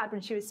thoughts I had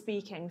when she was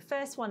speaking.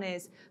 First one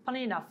is,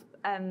 funny enough,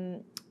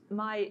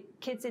 my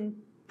kids in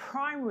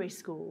primary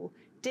school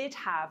did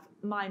have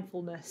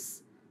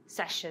mindfulness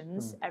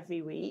sessions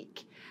every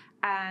week,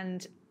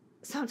 and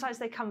sometimes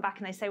they come back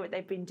and they say what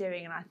they've been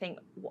doing, and I think,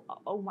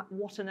 oh,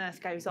 what on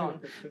earth goes on?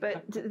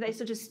 But they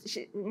sort of,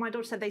 my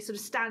daughter said they sort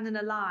of stand in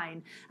a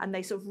line and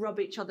they sort of rub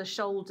each other's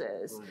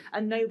shoulders,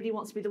 and nobody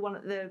wants to be the one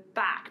at the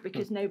back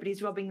because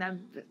nobody's rubbing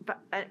them. But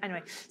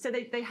anyway, so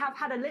they have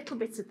had a little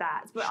bit of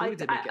that. But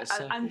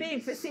I'm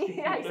being facetious.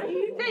 Yeah, so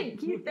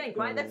you think,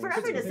 right? They're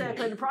forever in a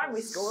circle in a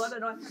primary school. I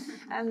don't know.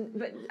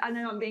 But I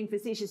know I'm being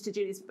facetious to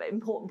Julie's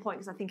important point,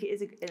 because I think it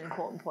is an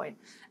important point.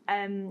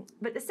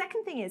 But the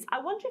second thing is, I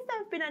wonder if there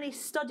have been any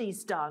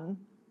studies done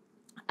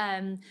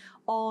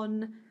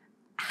on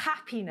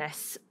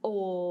happiness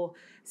or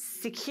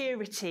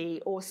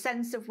security or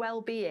sense of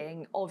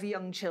well-being of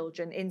young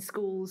children in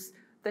schools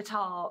that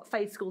are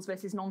faith schools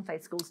versus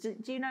non-faith schools? Do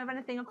you know of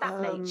anything of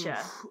that nature?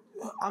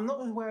 I'm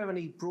not aware of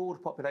any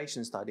broad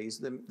population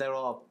studies. There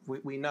are,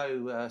 we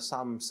know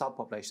some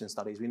subpopulation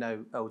studies. We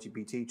know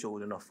LGBT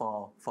children are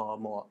far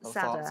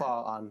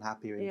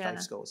unhappier in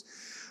faith schools.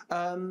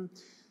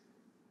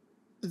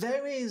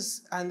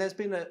 There's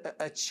been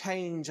a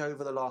change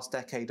over the last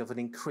decade of an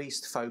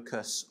increased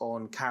focus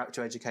on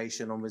character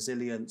education, on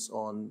resilience,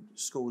 on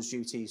schools'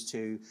 duties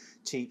to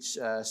teach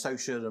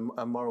social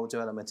and moral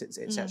development,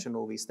 etc., and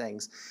all these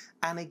things.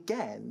 And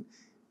again,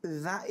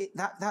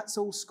 that's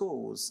all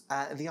schools.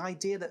 The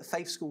idea that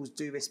faith schools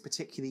do this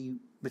particularly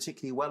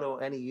well,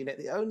 or any unit,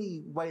 the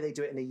only way they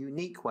do it in a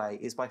unique way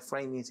is by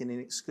framing it in an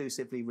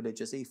exclusively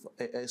religious way.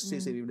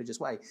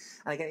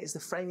 And again, it's the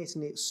framing it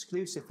in the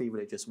exclusively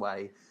religious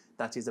way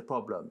that is a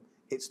problem.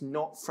 It's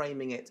not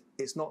framing it.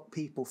 It's not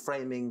people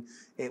framing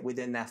it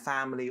within their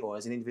family or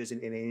as an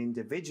individual in an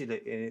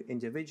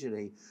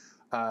individually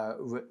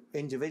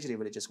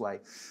religious way.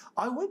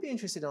 I would be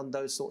interested on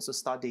those sorts of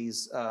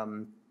studies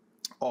of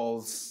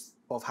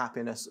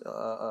happiness,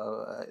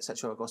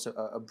 etc., across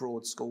a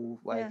broad school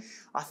way. Yeah.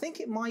 I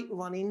think it might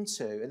run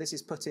into, and this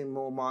is putting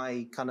more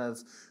my kind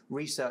of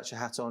researcher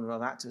hat on rather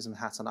than activism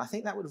hat on, I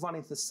think that would run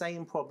into the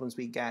same problems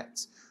we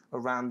get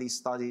around these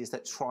studies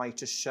that try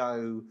to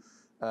show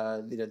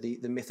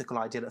the mythical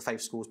idea that faith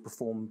schools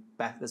perform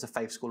better. There's a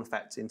faith school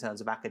effect in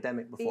terms of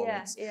academic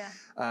performance.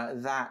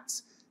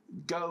 That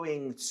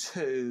going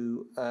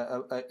to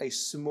a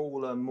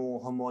smaller,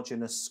 more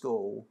homogenous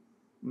school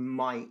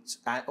might,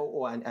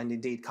 and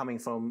indeed coming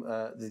from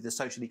the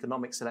social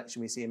economic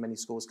selection we see in many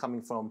schools,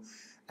 coming from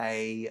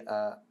a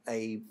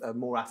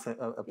more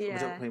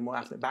affluent, more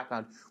affluent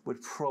background,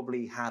 would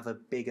probably have a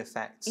big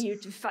effect.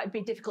 It'd be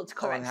difficult to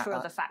correct for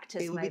other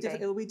factors. It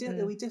will be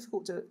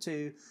difficult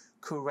to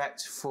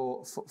correct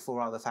for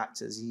other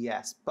factors.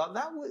 Yes, but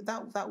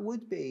that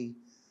would be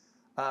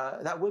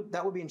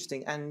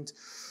interesting. And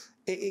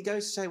it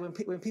goes to say when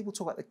people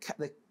talk about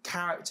the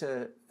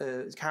character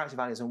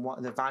values and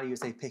what the values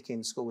they pick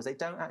in schools, they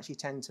don't actually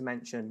tend to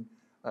mention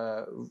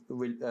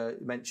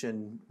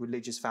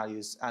religious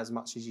values as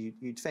much as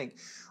you'd think.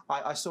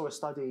 I saw a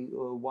study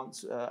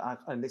once,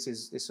 and this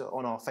is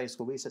on our faith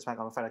school research bank.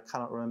 I'm afraid I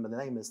cannot remember the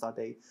name of the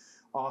study,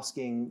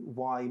 asking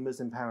why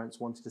Muslim parents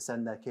wanted to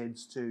send their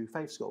kids to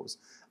faith schools.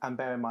 And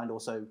bear in mind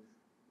also,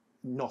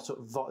 there's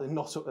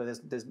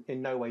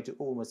in no way do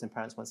all Muslim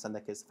parents want to send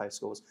their kids to faith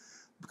schools.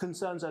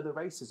 Concerns over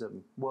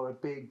racism were a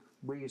big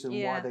reason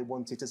why they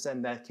wanted to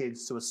send their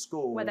kids to a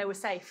school where they were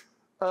safe.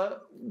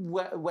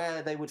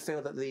 Where they would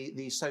feel that the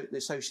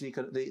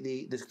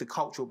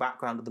cultural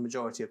background of the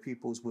majority of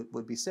pupils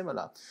would be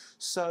similar.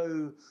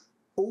 So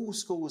all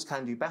schools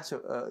can do better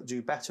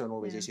on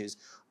all these issues.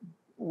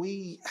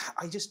 I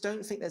just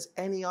don't think there's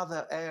any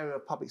other area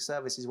of public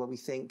services where we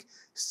think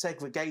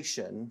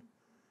segregation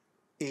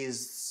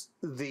is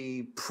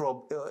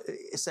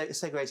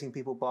segregating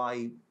people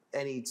by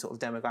any sort of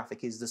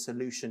demographic is the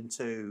solution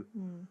to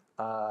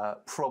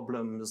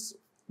problems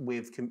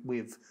with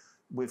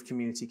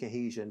community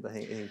cohesion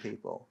between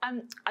people.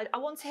 I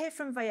want to hear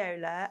from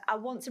Viola. I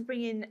want to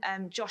bring in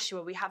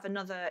Joshua. We have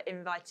another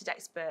invited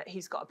expert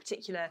who's got a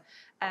particular,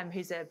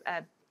 who's a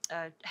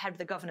head of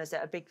the governors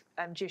at a big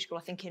Jewish school,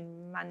 I think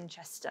in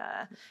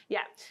Manchester.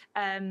 Yeah.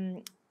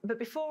 But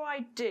before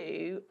I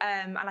do,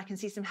 and I can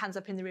see some hands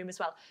up in the room as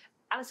well.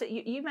 Alistair,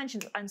 you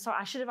mentioned, I'm sorry,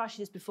 I should have asked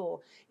you this before.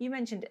 You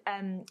mentioned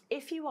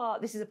if you are,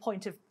 this is a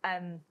point of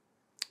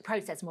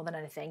process more than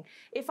anything.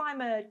 If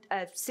I'm a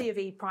C of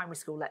E primary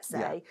school, let's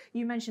say,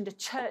 you mentioned a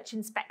church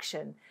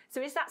inspection.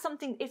 So is that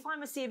something, if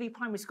I'm a C of E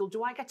primary school,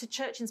 do I get a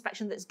church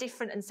inspection that's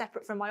different and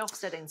separate from my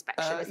Ofsted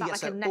inspection? Is that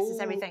like a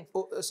necessary thing?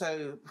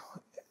 So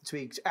to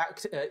be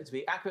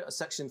accurate,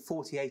 Section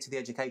 48 of the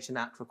Education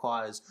Act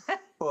requires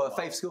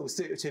faith schools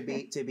to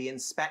be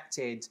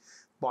inspected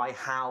by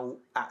how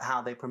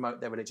they promote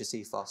their religious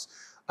ethos.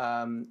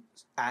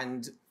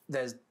 And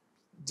there's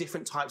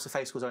different types of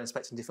faith schools are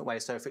inspected in different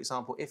ways. So, for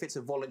example, if it's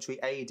a voluntary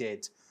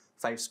aided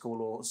faith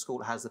school or school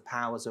that has the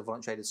powers of a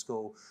voluntary aided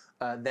school,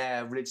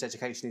 their religious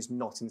education is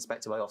not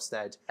inspected by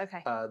Ofsted.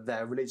 Okay.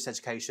 Their religious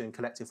education,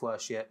 collective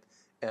worship,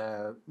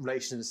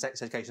 relations and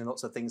sex education,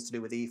 lots of things to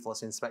do with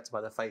ethos inspected by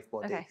the faith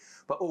body. Okay.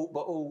 But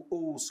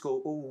all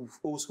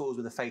schools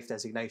with a faith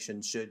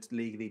designation should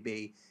legally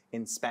be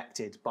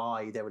inspected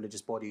by their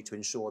religious body to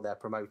ensure they're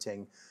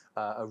promoting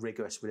a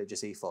rigorous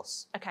religious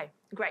ethos. Okay,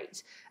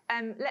 great.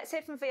 Let's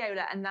hear from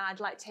Viola, and then I'd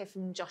like to hear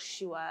from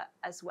Joshua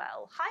as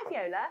well. Hi,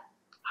 Viola.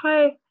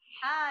 Hi.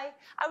 Hi.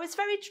 I was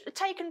very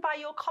taken by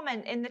your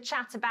comment in the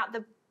chat about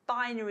the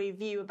binary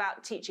view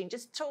about teaching.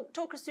 Just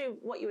talk us through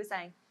what you were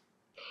saying.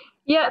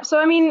 Yeah, so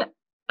I mean,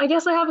 I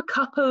guess I have a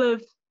couple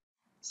of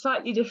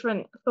slightly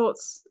different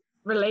thoughts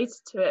related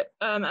to it,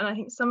 and I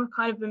think some have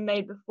kind of been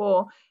made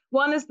before.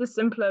 One is the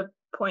simpler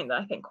point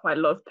that I think quite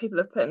a lot of people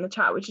have put in the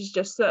chat, which is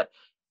just that,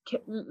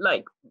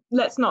 like,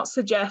 let's not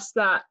suggest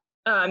that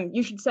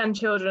you should send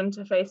children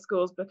to faith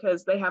schools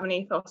because they have an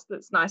ethos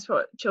that's nice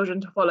for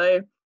children to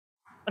follow,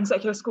 and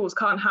secular schools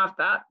can't have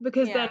that,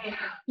 because then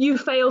you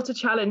fail to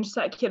challenge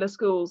secular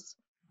schools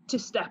to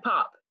step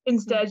up.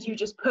 Instead, you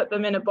just put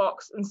them in a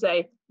box and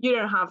say, you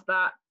don't have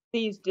that,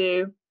 these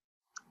do.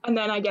 And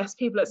then I guess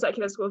people at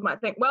secular schools might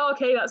think, well,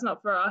 okay, that's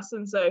not for us.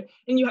 And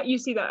you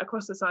see that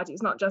across society.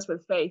 It's not just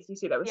with faith. You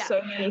see that with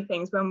so many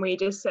things when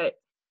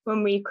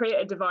we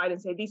create a divide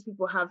and say these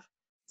people have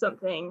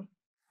something,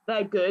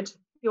 they're good,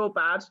 you're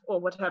bad, or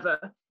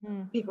whatever.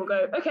 People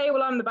go, okay,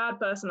 well, I'm the bad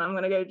person, I'm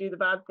going to go do the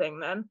bad thing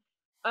then.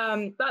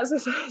 That's a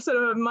sort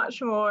of a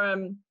much more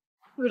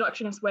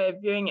reductionist way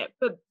of viewing it.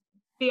 But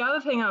the other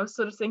thing I was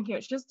sort of thinking,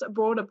 which is just a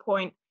broader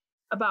point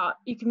about,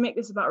 you can make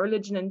this about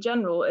religion in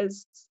general,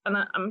 is, and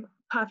I'm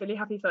perfectly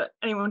happy for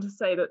anyone to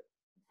say that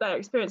their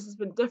experience has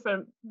been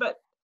different, but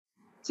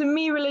to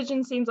me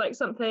religion seems like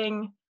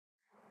something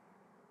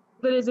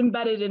that is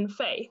embedded in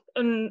faith,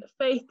 and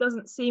faith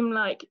doesn't seem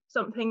like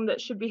something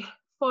that should be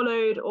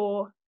followed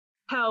or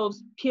held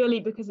purely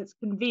because it's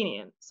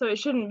convenient. So it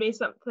shouldn't be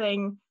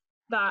something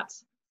that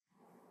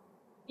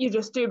you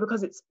just do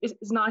because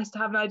it's nice to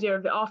have an idea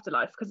of the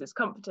afterlife because it's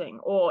comforting,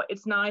 or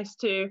it's nice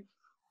to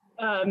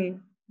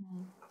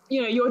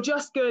you're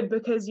just good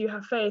because you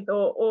have faith,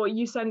 or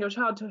you send your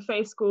child to a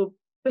faith school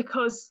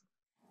because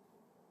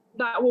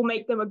that will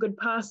make them a good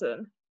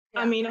person.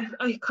 I mean,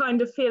 I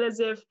kind of feel as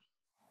if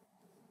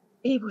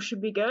people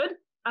should be good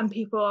and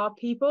people are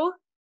people,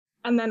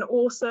 and then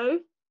also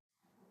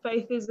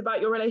faith is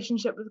about your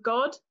relationship with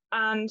God,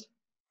 and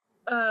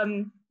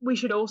we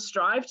should all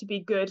strive to be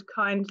good,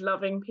 kind,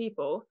 loving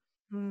people.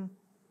 And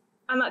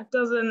that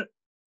doesn't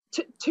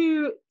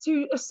to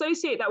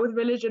associate that with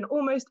religion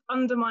almost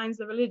undermines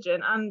the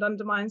religion and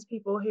undermines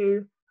people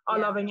who are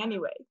loving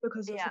anyway,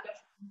 because so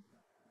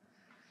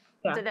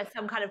there's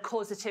some kind of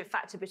causative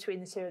factor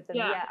between the two of them.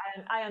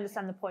 I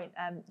understand the point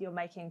you're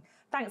making.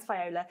 Thanks,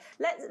 Viola.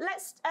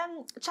 Let's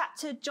chat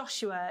to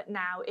Joshua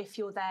now, if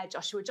you're there.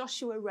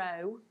 Joshua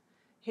Rowe,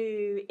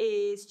 who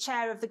is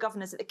chair of the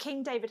governors at the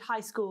King David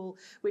High School,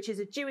 which is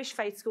a Jewish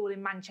faith school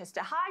in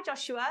Manchester. Hi,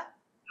 Joshua.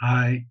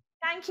 Hi.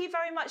 Thank you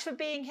very much for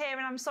being here,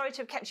 and I'm sorry to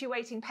have kept you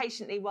waiting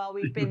patiently while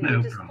we've been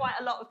just quite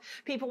a lot of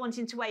people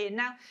wanting to weigh in.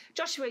 Now,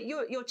 Joshua,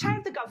 you're chair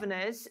of the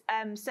governors,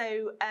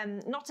 so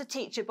not a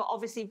teacher, but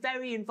obviously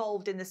very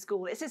involved in the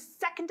school. It's a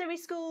secondary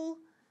school?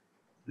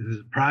 There's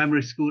a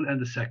primary school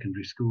and a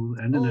secondary school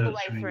and a nursery. All the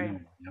way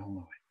through. All the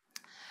way.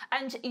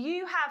 And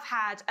you have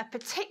had a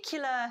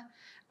particular...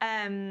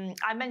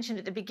 I mentioned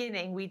at the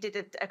beginning, we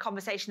did a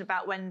conversation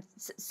about when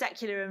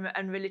secular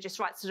and religious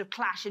rights sort of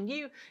clash, and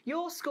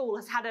your school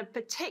has had a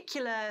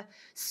particular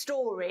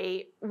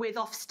story with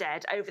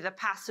Ofsted over the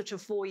past sort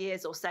of 4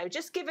 years or so.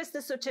 Just give us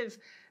the sort of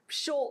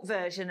short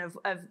version of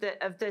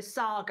the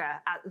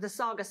saga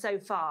so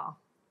far.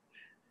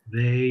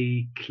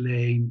 They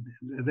claim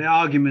the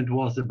argument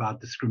was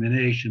about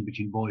discrimination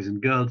between boys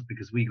and girls,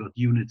 because we got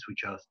units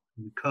which are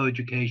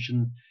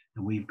co-education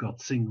and we've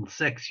got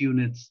single-sex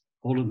units,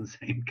 all on the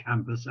same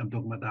campus. I'm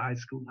talking about the high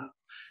school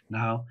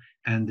now,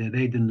 and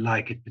they didn't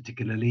like it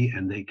particularly,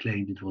 and they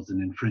claimed it was an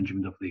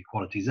infringement of the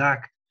Equalities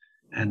Act,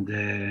 and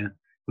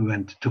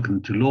we took them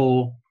to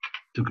law,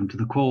 took them to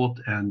the court,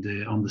 and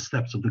on the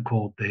steps of the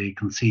court they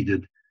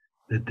conceded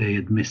that they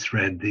had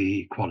misread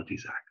the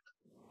Equalities Act.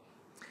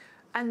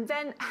 And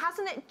then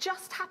hasn't it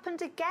just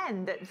happened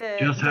again?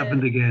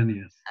 Happened again,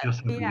 yes. Just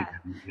happened again.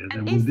 Yeah.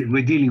 And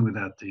we're dealing with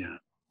that,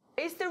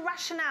 Is the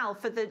rationale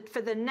for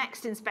the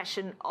next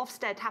inspection,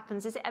 Ofsted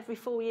happens, is it every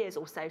 4 years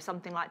or so,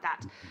 something like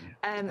that?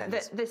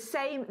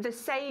 The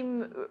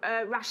same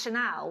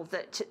rationale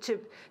that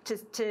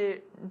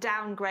to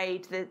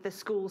downgrade the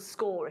school's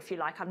score, if you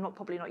like. I'm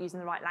probably not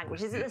using the right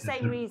language. Is it the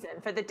same reason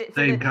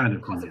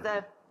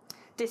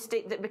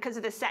because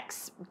of the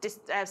sex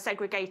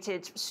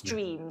segregated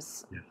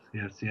streams?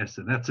 Yes.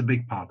 So that's a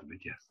big part of it.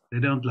 Yes, they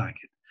don't like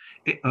it.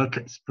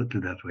 Let's put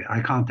it that way.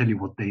 I can't tell you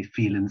what they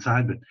feel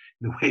inside, but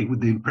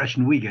the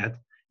impression we get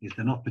is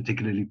they're not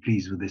particularly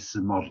pleased with this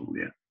model.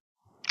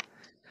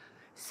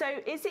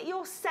 So is it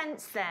your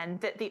sense then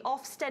that the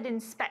Ofsted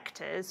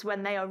inspectors,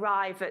 when they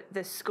arrive at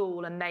the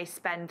school and they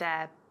spend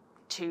their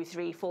 2,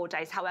 3, 4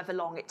 days, however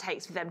long it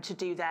takes for them to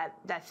do their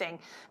thing,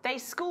 they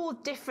score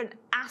different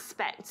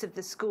aspects of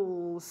the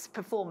school's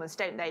performance,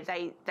 don't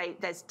they?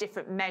 There's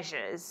different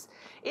measures.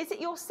 Is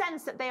it your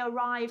sense that they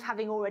arrive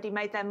having already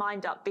made their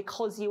mind up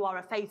because you are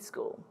a faith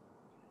school?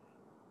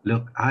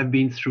 Look, I've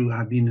been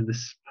in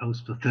this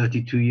post for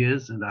 32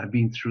 years, and I've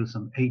been through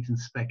some 8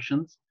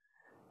 inspections,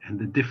 and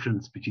the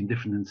difference between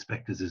different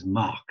inspectors is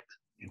marked.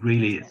 It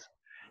really is.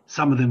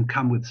 Some of them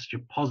come with such a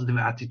positive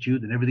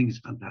attitude and everything is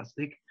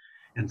fantastic,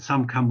 and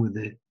some come with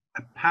an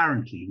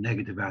apparently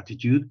negative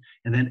attitude,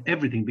 and then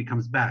everything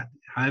becomes bad,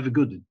 however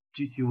good.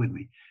 You're with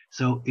me.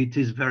 So it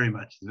is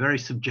very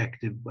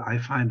subjective. I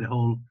find the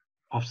whole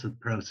Ofsted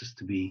process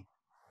to be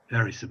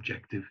very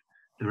subjective.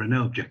 There are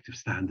no objective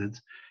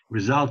standards.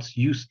 Results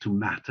used to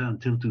matter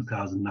until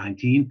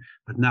 2019,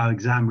 but now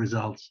exam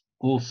results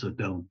also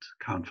don't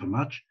count for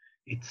much.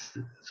 It's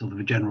sort of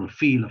a general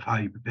feel of how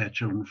you prepare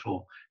children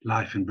for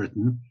life in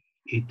Britain.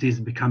 It is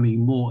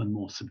becoming more and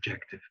more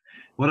subjective.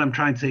 What I'm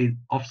trying to say,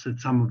 Ofsted,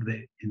 some of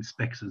the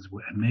inspectors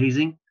were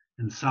amazing,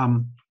 and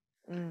some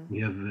we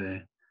have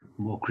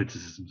more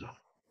criticisms of.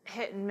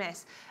 Hit and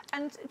miss.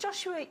 And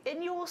Joshua,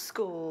 in your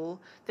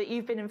school that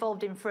you've been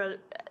involved in for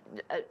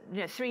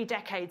 3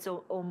 decades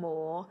or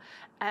more,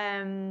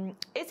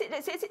 is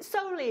it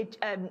solely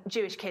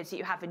Jewish kids that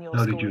you have in your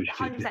Solely school? Jewish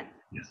 100%. kids,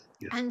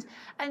 yes.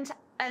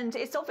 And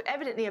it's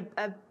evidently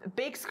a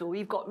big school.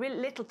 You've got really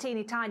little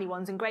teeny tiny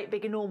ones and great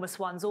big enormous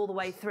ones all the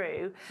way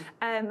through.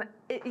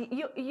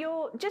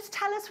 Just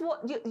tell us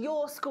what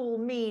your school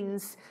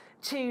means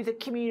to the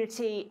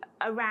community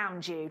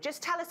around you.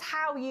 Just tell us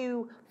how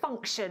you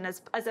function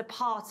as a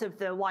part of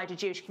the wider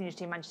Jewish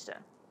community in Manchester.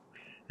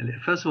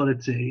 First of all,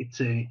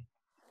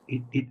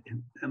 it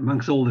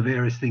amongst all the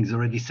various things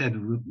already said,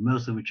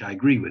 most of which I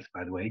agree with,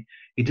 by the way,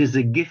 it is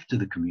a gift to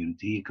the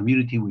community, a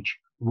community which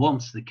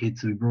wants the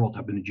kids to be brought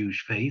up in the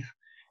Jewish faith.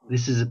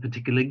 This is a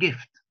particular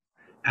gift.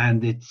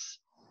 And it's,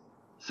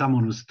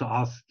 someone was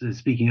asked,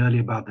 speaking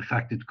earlier about the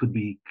fact it could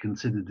be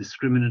considered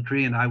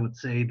discriminatory, and I would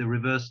say the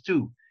reverse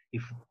too.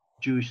 If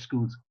Jewish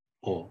schools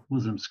or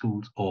Muslim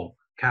schools or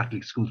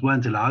Catholic schools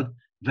weren't allowed,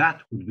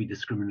 that would be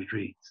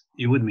discriminatory.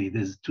 You with me?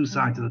 There's two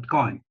sides of that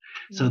coin.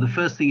 So the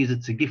first thing is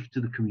it's a gift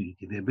to the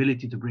community, the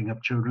ability to bring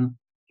up children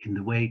in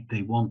the way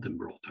they want them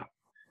brought up.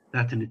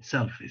 That in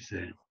itself is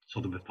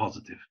sort of a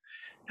positive.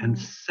 And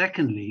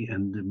secondly,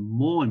 and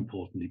more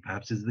importantly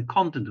perhaps, is the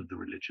content of the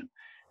religion.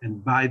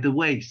 And by the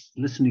way,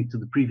 listening to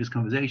the previous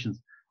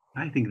conversations,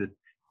 I think that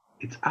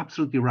it's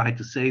absolutely right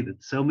to say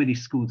that so many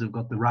schools have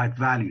got the right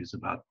values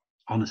about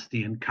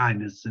honesty and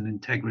kindness and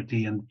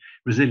integrity and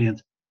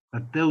resilience,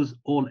 but those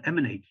all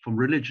emanate from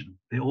religion.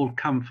 They all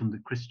come from the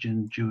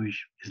Christian,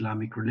 Jewish,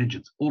 Islamic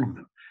religions, all of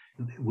them.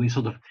 We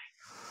sort of,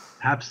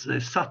 perhaps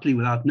subtly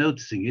without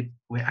noticing it,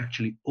 we're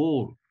actually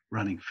all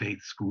running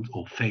faith schools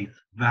or faith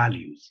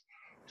values.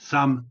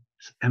 Some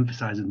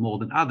emphasize it more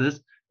than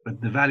others,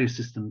 but the value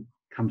system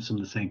comes from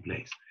the same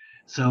place.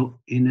 So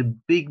in a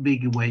big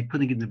way,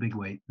 putting it in a big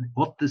way,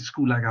 what the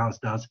school like ours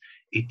does,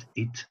 it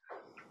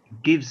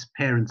gives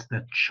parents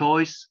that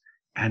choice,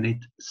 and it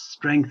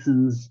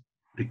strengthens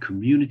the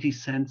community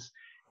sense.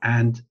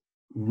 And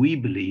we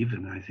believe,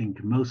 and I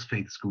think most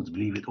faith schools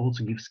believe, it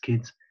also gives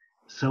kids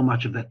so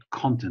much of that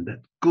content,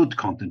 that good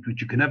content,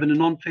 which you can have in a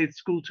non-faith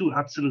school too,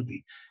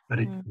 absolutely. But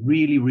it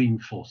really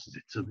reinforces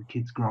it. So the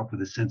kids grow up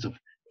with a sense of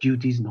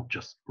duties, not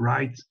just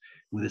rights,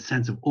 with a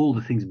sense of all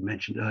the things we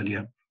mentioned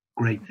earlier,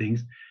 great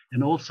things.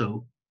 And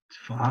also,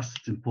 for us,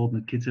 it's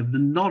important that kids have the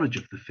knowledge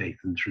of the faith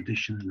and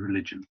tradition and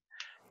religion.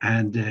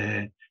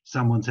 And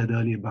someone said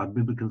earlier about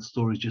biblical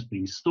stories just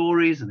being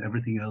stories and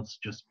everything else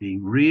just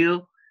being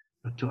real.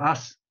 But to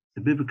us,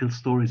 the biblical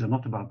stories are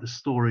not about the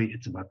story,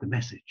 it's about the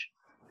message.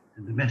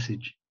 And the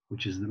message,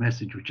 which is the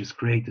message which has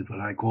created what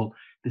I call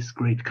this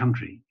great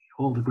country.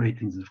 All the great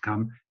things that have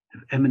come,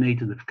 have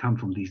emanated, have come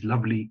from these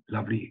lovely,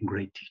 lovely and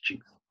great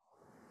teachings.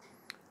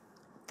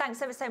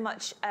 Thanks ever so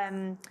much,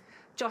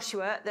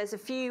 Joshua. There's a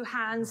few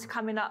hands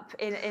coming up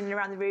in and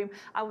around the room.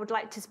 I would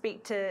like to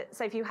speak to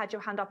Sophie, you had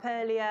your hand up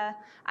earlier,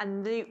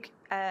 and Luke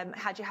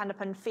had your hand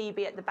up, and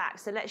Phoebe at the back.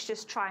 So let's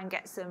just try and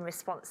get some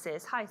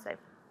responses. Hi, Sophie.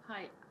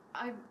 Hi.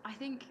 I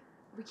think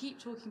we keep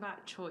talking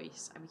about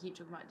choice and we keep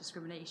talking about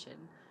discrimination,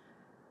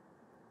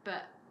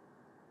 but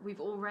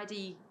we've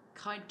already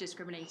kind of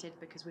discriminated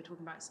because we're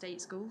talking about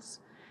state schools.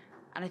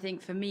 And I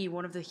think for me,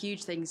 one of the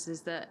huge things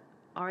is that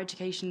our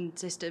education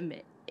system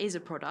is a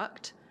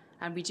product,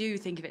 and we do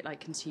think of it like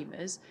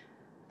consumers,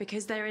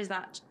 because there is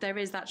that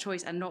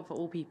choice, and not for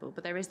all people,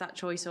 but there is that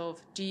choice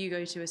of, do you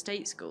go to a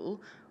state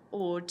school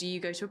or do you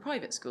go to a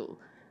private school?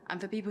 And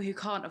for people who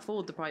can't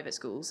afford the private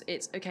schools,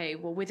 it's okay,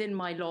 well, within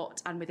my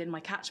lot and within my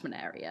catchment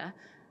area,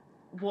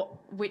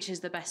 which is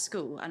the best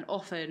school? And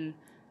often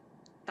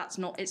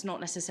it's not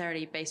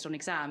necessarily based on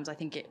exams. I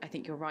think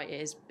you're right,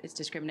 it's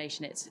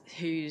discrimination. It's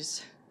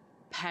whose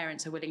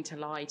parents are willing to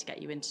lie to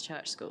get you into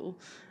church school.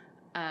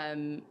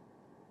 And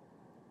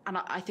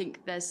I think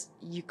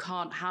you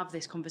can't have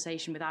this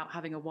conversation without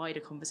having a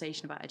wider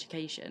conversation about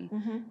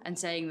education and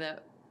saying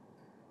that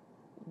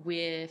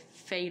we're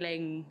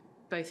failing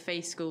both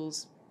faith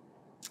schools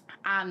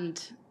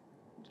and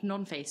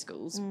non-faith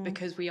schools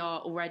because we are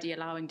already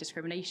allowing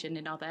discrimination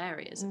in other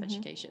areas of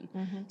education.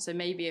 So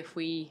maybe if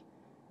we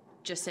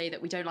just say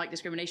that we don't like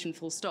discrimination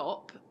full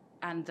stop,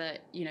 and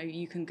that, you know,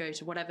 you can go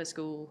to whatever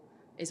school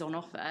is on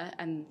offer,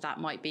 and that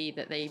might be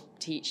that they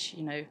teach,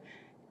 you know,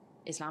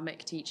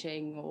 Islamic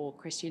teaching or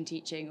Christian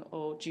teaching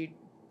or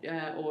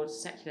or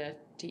secular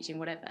teaching,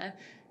 whatever,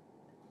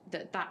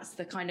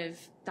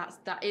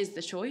 that is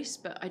the choice.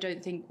 But I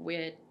don't think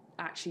we're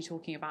actually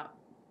talking about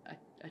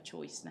a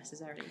choice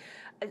necessarily.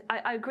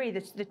 I agree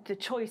that the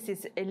choice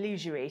is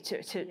illusory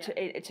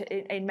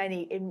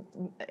in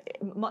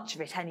much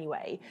of it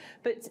anyway.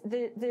 But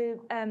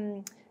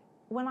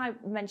when I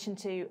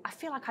mentioned I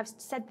feel like I've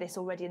said this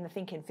already in the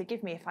thinking,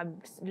 forgive me if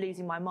I'm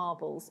losing my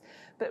marbles,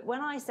 but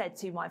when I said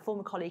to my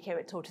former colleague here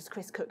at Tortoise,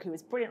 Chris Cook, who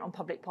was brilliant on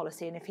public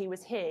policy, and if he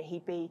was here,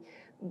 he'd be,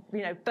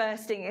 you know,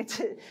 bursting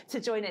to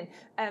join in,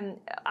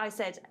 I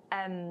said,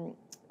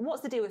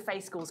 what's the deal with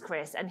faith schools,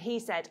 Chris? And he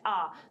said,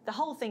 the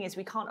whole thing is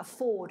we can't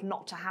afford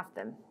not to have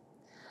them.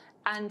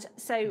 And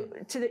so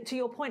to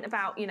your point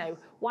about, you know,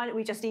 why don't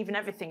we just even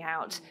everything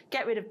out,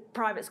 get rid of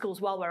private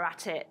schools while we're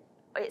at it,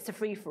 it's a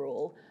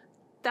free-for-all,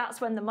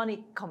 that's when the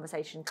money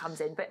conversation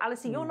comes in. But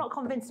Alison, you're not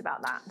convinced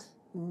about that.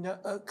 No,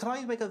 can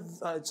I make a?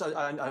 I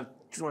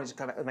just wanted to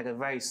kind of make a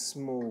very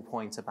small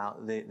point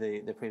about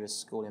the previous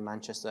school in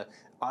Manchester.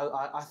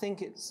 I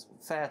think it's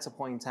fair to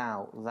point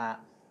out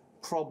that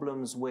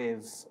problems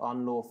with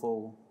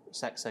unlawful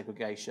sex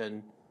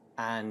segregation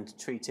and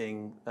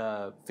treating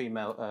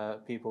female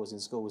pupils in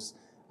schools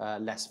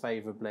less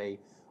favourably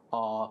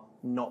are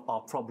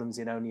problems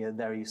in only a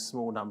very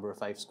small number of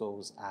faith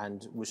schools,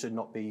 and we should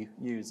not be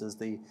used as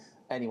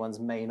anyone's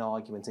main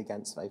argument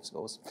against faith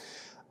schools.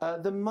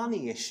 The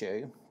money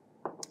issue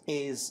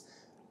is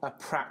a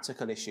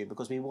practical issue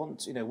because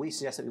we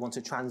suggest that we want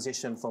to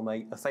transition from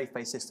a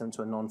faith-based system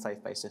to a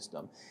non-faith-based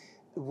system.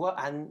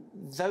 And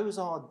those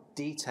are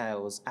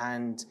details,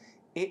 and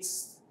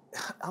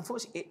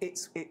unfortunately,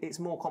 it's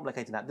more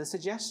complicated than that. The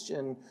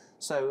suggestion,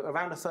 so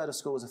around a third of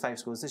schools are faith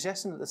schools, the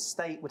suggestion that the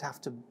state would have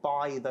to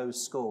buy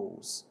those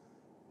schools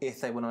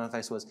if they were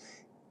non-faith schools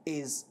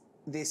is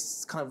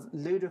this kind of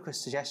ludicrous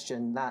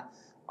suggestion that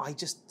I'm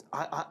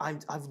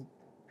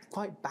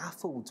quite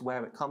baffled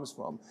where it comes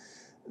from.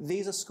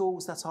 These are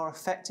schools that are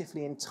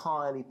effectively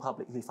entirely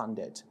publicly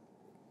funded.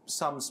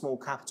 Some small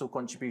capital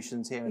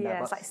contributions here and there.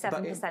 Yeah, it's like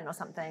 7% or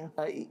something.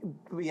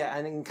 Yeah,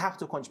 and in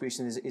capital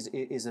contribution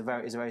is a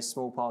very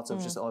small part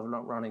of just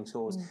running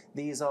schools.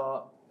 These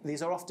are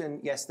often,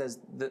 yes,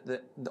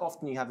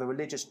 often you have a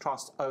religious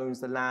trust owns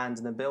the land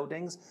and the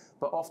buildings,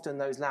 but often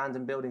those land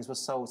and buildings were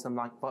sold to them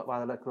by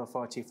the local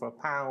authority for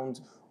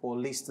 £1 or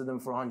leased to them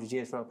for 100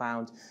 years for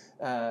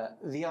 £1.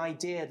 The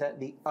idea that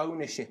the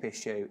ownership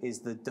issue is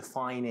the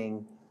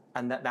defining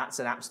and that's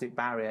an absolute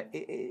barrier,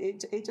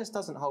 it just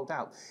doesn't hold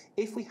out.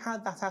 If we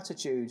had that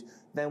attitude,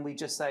 then we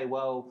just say,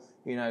 well,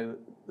 you know,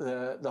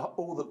 the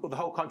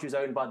whole country is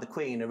owned by the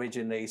Queen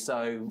originally,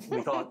 so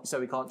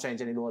we can't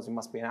change any laws. We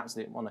must be an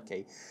absolute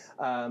monarchy.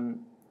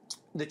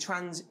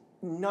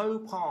 No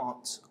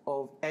part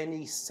of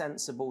any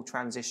sensible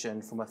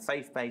transition from a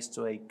faith-based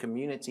to a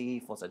community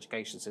ethos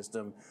education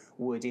system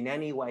would in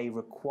any way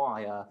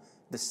require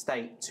the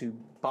state to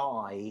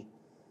buy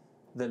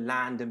the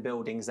land and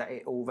buildings that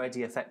it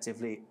already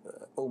effectively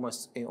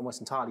almost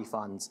entirely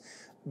funds.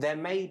 There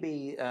may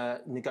be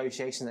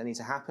negotiations that need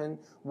to happen.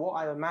 What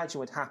I imagine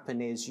would happen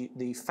is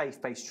the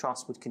faith-based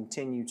trust would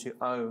continue to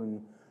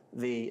own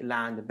the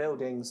land and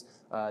buildings.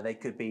 They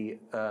could be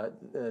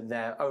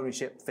their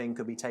ownership thing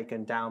could be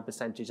taken down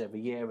percentage every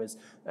year as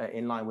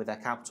in line with their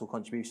capital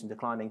contribution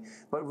declining.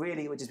 But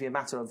really, it would just be a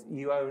matter of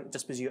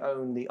just because you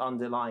own the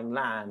underlying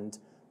land,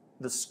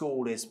 the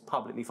school is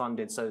publicly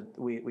funded, so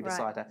we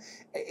decide that.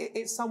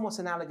 It's somewhat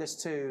analogous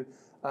to,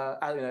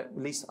 I'm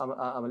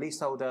a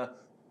leaseholder,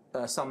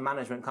 some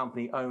management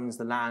company owns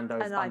the land or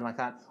something like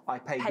that. I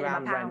pay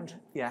ground rent.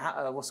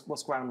 Yeah,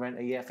 what's ground rent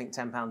a year? I think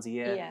 £10 a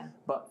year. Yeah.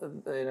 But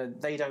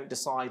they don't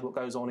decide what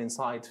goes on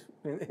inside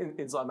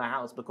my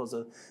house because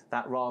of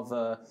that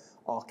rather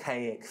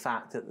archaic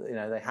fact that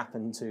they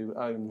happen to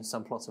own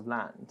some plot of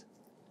land.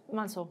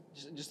 Mansour.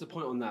 Just a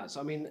point on that.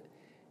 So I mean,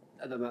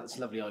 that's a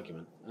lovely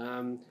argument.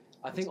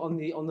 I think on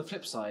the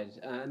flip side,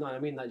 no, I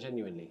mean that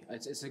genuinely.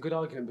 It's a good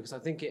argument because I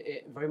think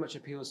it very much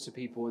appeals to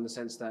people in the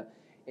sense that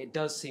it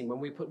does seem, when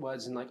we put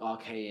words in like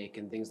archaic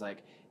and things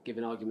like, give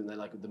an argument that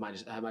like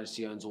Her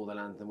Majesty owns all the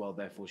land in the world,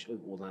 therefore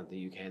all the land in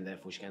the UK, and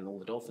therefore she can all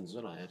the dolphins, is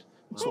what I heard.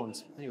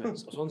 Swans. Anyway,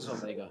 swans,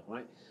 there you go,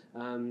 right?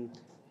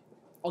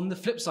 On the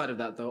flip side of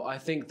that, though, I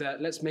think that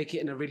let's make it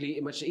in a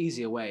really much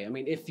easier way. I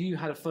mean, if you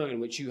had a phone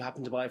which you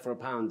happened to buy for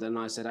 £1, and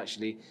I said,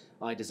 actually,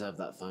 I deserve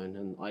that phone,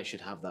 and I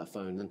should have that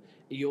phone, then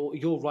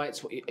your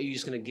rights, are you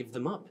just going to give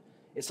them up?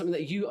 It's something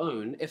that you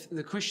own. If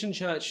the Christian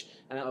church,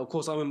 and of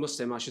course I'm a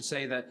Muslim, I should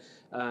say that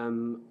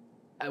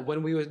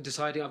when we were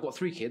deciding, I've got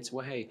 3 kids,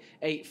 well, hey,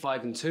 8,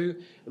 5, and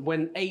 2.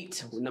 When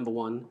number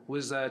one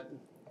was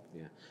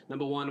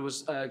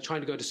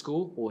trying to go to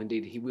school, or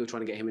indeed we were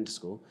trying to get him into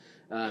school.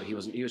 He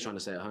was trying to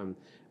stay at home.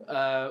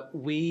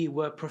 We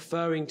were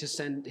preferring to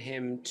send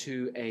him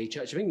to a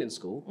Church of England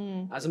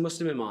school. As a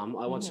Muslim imam,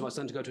 I wanted my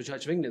son to go to a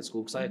Church of England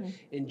school because I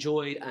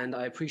enjoyed and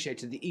I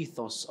appreciated the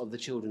ethos of the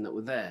children that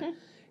were there.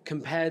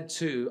 Compared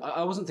to,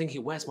 I wasn't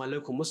thinking, where's my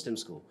local Muslim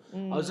school?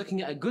 I was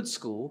looking at a good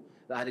school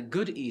that had a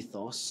good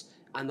ethos,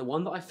 and the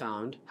one that I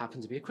found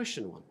happened to be a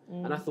Christian one.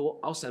 And I thought,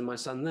 I'll send my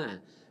son there.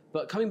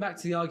 But coming back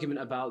to the argument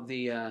about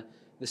the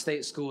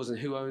state schools and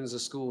who owns the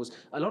schools,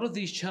 a lot of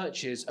these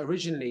churches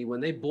originally, when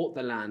they bought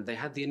the land, they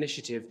had the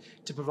initiative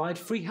to provide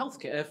free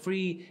healthcare,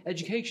 free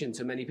education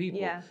to many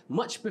people,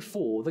 much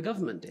before the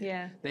government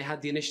did. They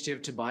had the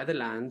initiative to buy the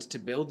land, to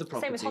build the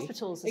property. Same with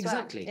hospitals as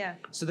exactly. well.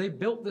 So they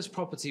built this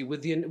property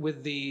with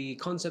the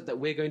concept that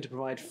we're going to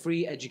provide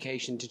free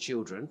education to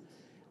children.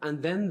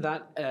 and then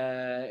that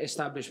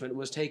establishment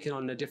was taken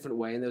on in a different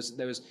way, and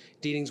there was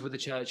dealings with the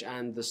church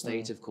and the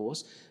state, of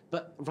course.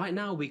 But right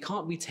now, we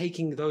can't be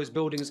taking those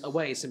buildings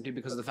away simply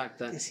because of the fact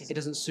that it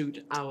doesn't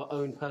suit our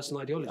own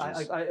personal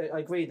ideologies. I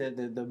agree that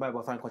the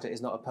mobile phone quartet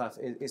is not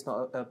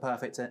a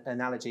perfect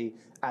analogy,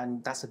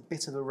 and that's a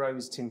bit of a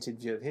rose-tinted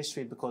view of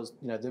history, because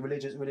the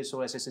religious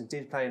organisations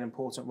did play an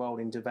important role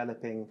in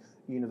developing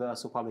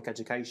universal public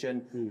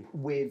education,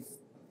 with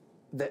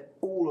that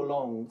all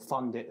along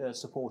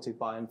supported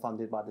by and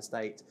funded by the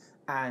state,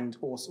 and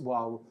also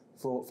while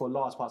for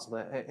large parts of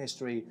the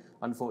history,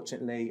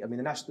 unfortunately, I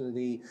mean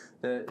the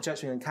Church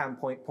of England can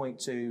point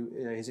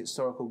to his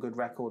historical good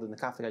record and the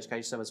Catholic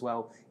education system as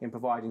well in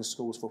providing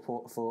schools for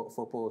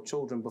poor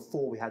children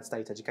before we had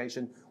state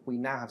education. We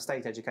now have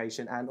state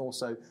education, and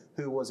also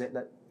who was it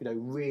that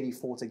really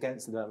fought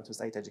against the development of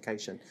state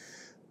education?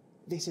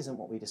 This isn't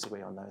what we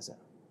disagree on, though, is it?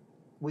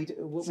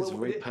 This is a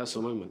very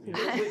personal moment.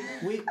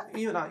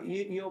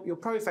 You're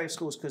pro-faith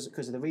schools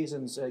because of the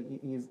reasons I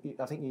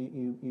think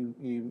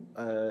you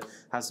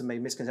have some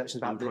maybe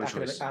misconceptions about the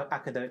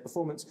academic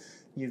performance.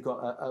 You've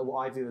got what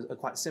I view as a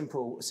quite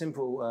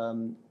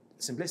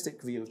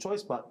simplistic view of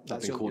choice, but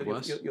that's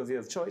your view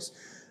of choice.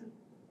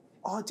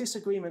 Our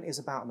disagreement is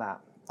about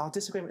that. Our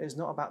disagreement is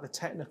not about the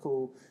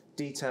technical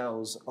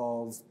details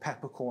of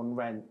peppercorn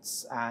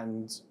rents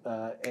and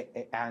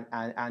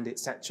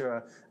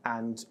etc.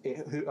 and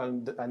who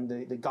owned and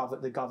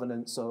the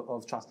governance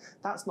of trust.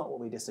 That's not what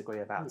we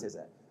disagree about, is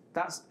it?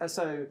 That's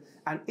so.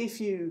 And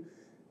if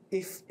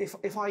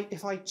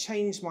I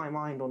change my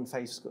mind on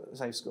safe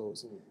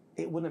schools,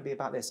 it wouldn't be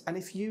about this. And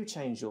if you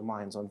change your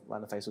minds on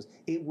the faith schools,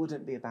 it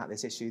wouldn't be about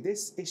this issue.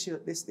 This issue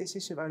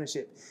of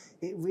ownership,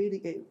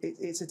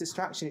 it's a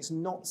distraction. It's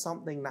not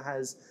something that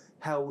has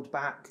held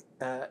back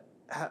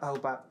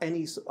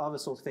any other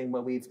sort of thing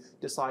where we've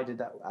decided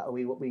that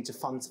we need to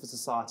fund for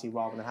society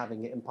rather than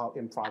having it in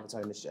private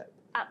ownership.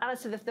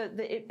 Alistair,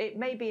 it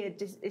may be a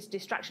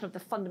distraction of the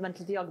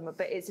fundamental of the argument,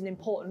 but it's an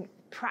important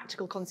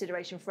practical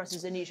consideration for us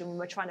as a newsroom when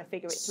we're trying to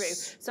figure it through.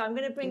 So I'm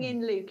going to bring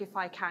in Luke if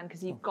I can,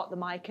 because you've got the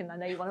mic and I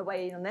know you want to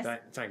weigh in on this.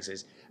 Thanks,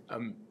 Liz.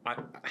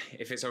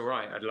 If it's all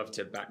right, I'd love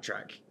to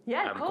backtrack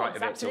of course, quite a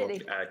bit absolutely.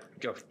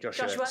 to what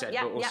Joshua said,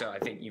 but also I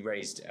think you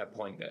raised a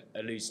point that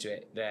alludes to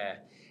it there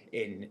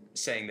in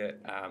saying that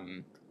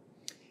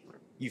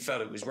you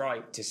felt it was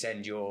right to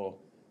send your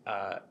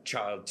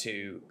child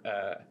to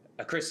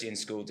a Christian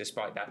school,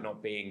 despite that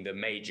not being the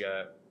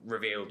major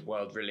revealed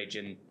world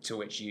religion to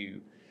which you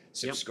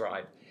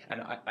subscribe.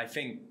 And I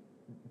think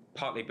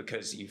partly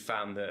because you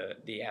found the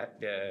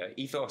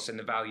ethos and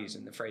the values,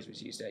 and the phrase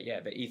was used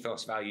there, the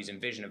ethos, values and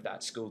vision of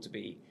that school to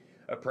be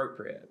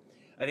appropriate.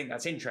 I think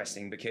that's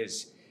interesting,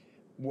 because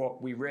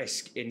what we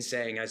risk in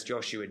saying, as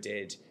Joshua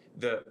did,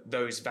 that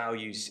those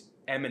values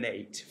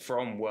emanate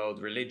from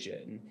world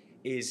religion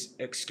is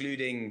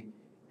excluding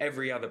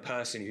every other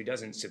person who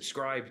doesn't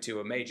subscribe to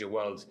a major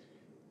world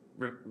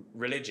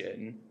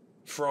religion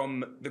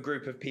from the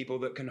group of people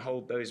that can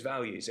hold those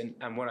values.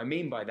 And what I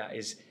mean by that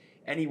is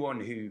anyone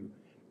who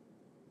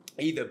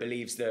either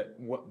believes that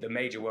what the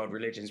major world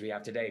religions we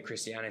have today,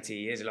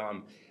 Christianity,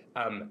 Islam,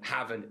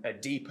 have a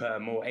deeper,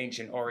 more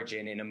ancient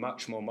origin in a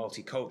much more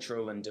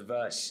multicultural and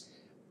diverse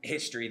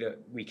history that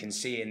we can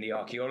see in the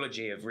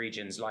archaeology of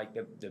regions like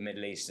the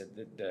Middle East,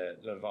 the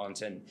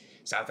Levant and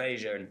South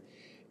Asia. And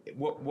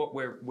what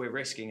we're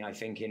risking, I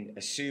think, in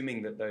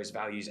assuming that those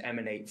values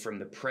emanate from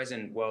the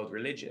present world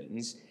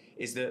religions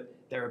is that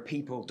there are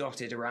people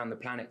dotted around the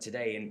planet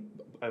today,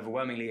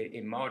 overwhelmingly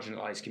in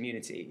marginalized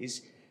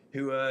communities,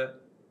 who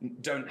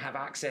don't have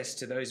access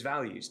to those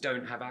values,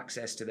 don't have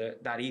access to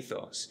that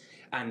ethos,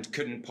 and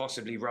couldn't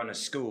possibly run a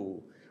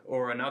school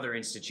or another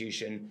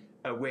institution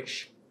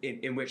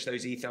in which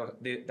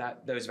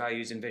those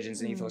values and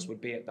visions and ethos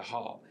would be at the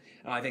heart.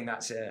 And I think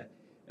that's a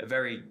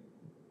very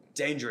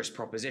dangerous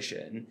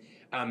proposition.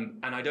 And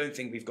I don't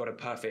think we've got a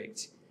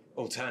perfect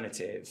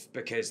alternative,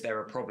 because there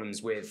are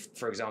problems with,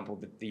 for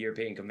example, the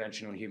European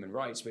Convention on Human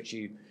Rights, which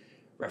you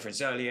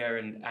referenced earlier,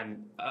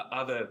 and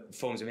other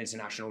forms of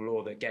international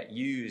law that get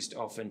used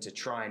often to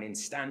try and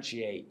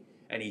instantiate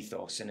an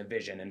ethos and a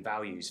vision and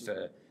values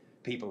for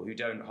people who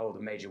don't hold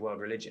a major world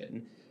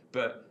religion.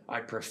 But I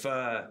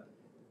prefer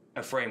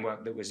a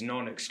framework that was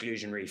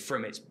non-exclusionary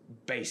from its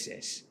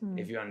basis,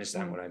 if you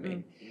understand what I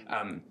mean.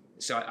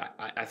 So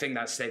I think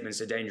that statement's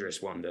a dangerous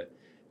one, that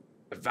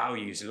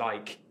values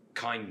like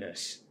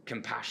kindness,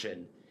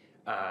 compassion,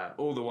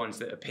 all the ones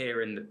that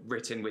appear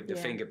written with the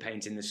finger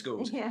paint in the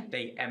schools,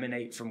 they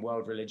emanate from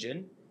world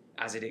religion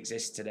as it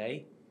exists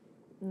today.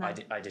 No.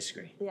 I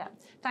disagree. Yeah,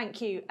 thank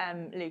you,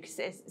 Luke.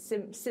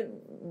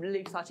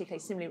 Luke's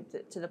articulated similarly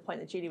to the point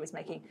that Julie was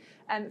making.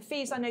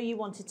 Fees, I know you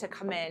wanted to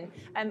come in.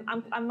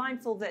 I'm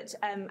mindful that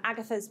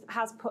Agatha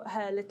has put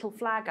her little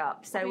flag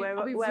up, so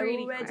we're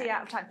really already quick.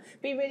 out of time.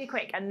 Be really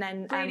quick, and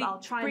then I'll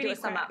try and do a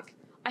sum up.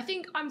 I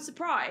think I'm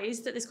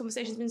surprised that this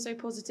conversation's been so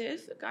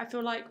positive. I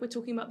feel like we're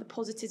talking about the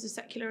positives of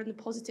secular and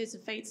the positives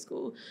of faith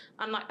school,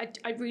 and like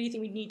I really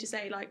think we need to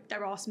say like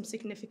there are some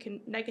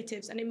significant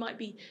negatives, and it might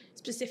be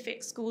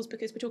specific schools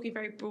because we're talking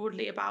very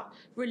broadly about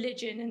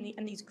religion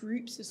and these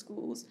groups of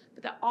schools,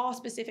 but there are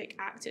specific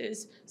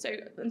actors. So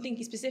I'm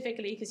thinking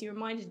specifically because you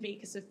reminded me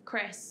because of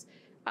Chris,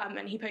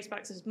 and he posted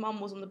about his mum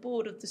was on the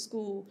board of the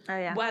school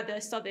where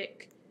the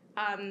Southwark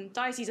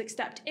diocese like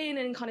stepped in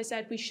and kind of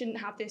said we shouldn't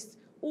have this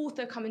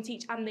author come and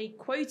teach, and they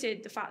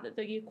quoted the fact that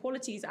the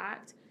Equalities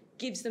Act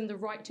gives them the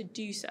right to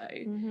do so.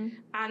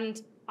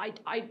 And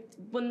I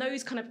when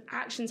those kind of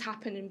actions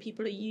happen and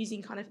people are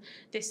using kind of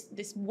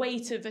this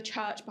weight of a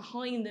church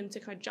behind them to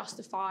kind of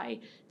justify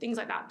things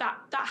like that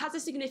has a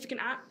significant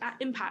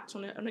impact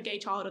on a gay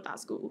child at that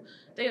school.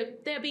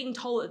 They're being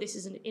told that this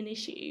is an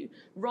issue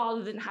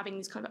rather than having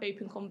this kind of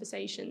open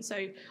conversation.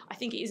 So I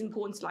think it is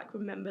important to like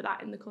remember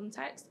that in the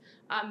context.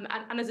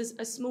 And as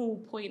a small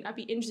point, I'd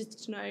be interested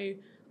to know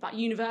about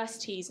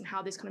universities and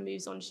how this kind of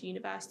moves on to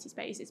university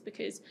spaces,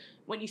 because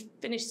when you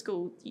finish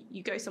school,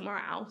 you go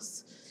somewhere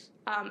else.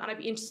 And I'd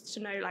be interested to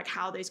know like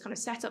how those kind of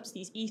setups,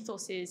 these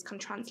ethoses can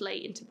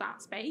translate into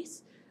that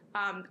space.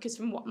 Because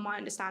from what my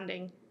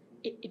understanding,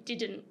 it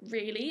didn't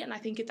really. And I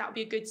think that would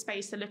be a good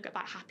space to look at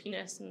that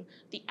happiness and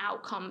the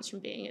outcomes from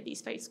being at these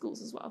faith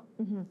schools as well.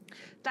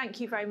 Thank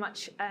you very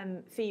much,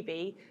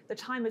 Phoebe. The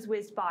time has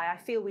whizzed by. I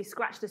feel we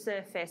scratched the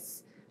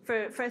surface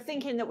for a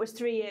thinking that was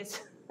 3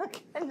 years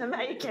in the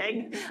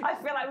making. I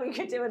feel like we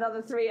could do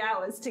another 3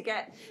 hours to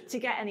get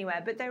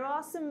anywhere. But there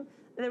are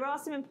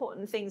some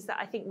important things that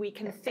I think we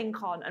can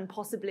think on and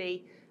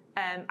possibly.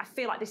 I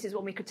feel like this is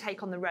one we could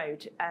take on the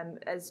road.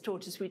 As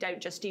Tortoise, we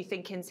don't just do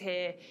think-ins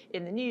here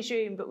in the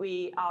newsroom, but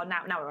we are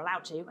now we're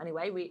allowed to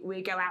anyway.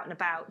 We go out and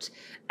about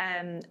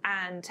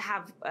and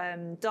have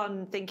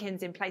done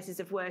think-ins in places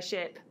of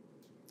worship,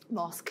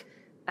 mosque,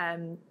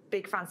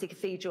 big fancy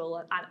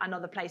cathedral and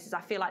other places.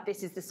 I feel like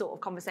this is the sort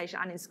of conversation,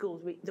 and in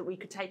schools that we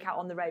could take out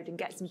on the road and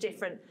get some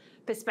different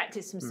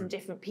perspectives from some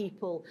different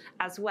people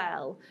as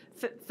well.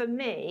 For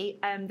me,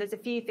 there's a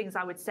few things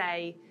I would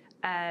say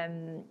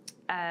in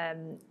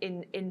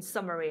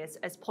summary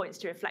as points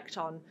to reflect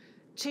on.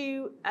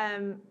 To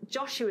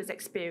Joshua's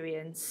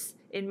experience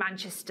in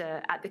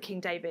Manchester at the King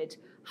David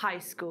High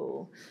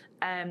School,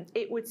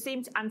 it would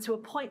seem to, and to a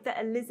point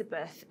that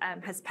Elizabeth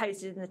has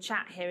posted in the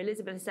chat here,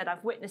 Elizabeth has said,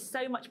 I've witnessed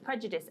so much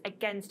prejudice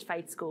against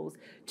faith schools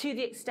to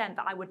the extent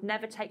that I would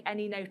never take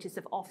any notice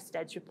of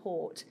Ofsted's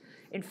report.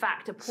 In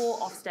fact, a poor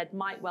Ofsted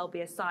might well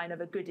be a sign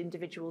of a good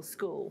individual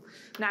school.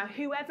 Now,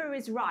 whoever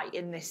is right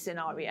in this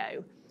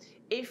scenario,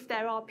 if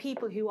there are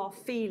people who are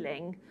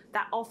feeling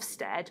that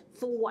Ofsted,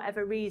 for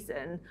whatever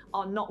reason,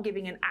 are not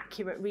giving an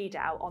accurate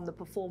readout on the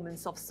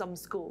performance of some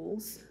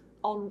schools,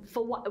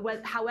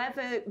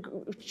 however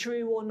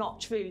true or not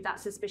true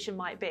that suspicion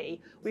might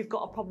be, we've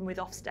got a problem with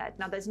Ofsted.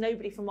 Now, there's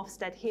nobody from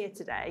Ofsted here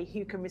today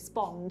who can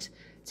respond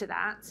to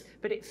that,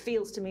 but it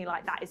feels to me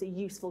like that is a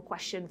useful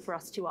question for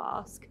us to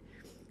ask.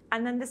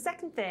 And then the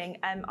second thing,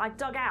 I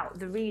dug out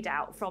the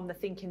readout from the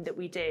thinking that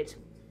we did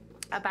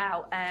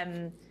about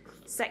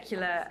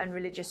secular and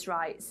religious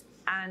rights,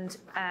 and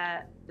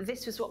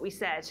this was what we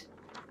said,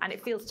 and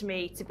it feels to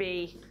me to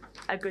be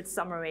a good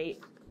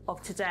summary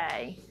of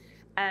today.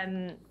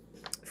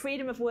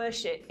 Freedom of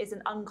worship is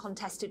an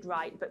uncontested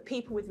right, but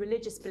people with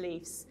religious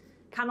beliefs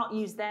cannot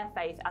use their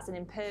faith as an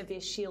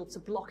impervious shield to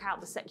block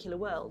out the secular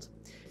world.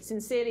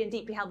 Sincerely and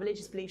deeply held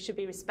religious beliefs should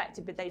be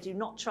respected, but they do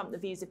not trump the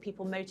views of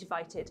people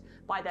motivated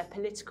by their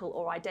political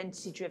or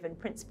identity-driven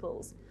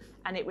principles.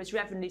 And it was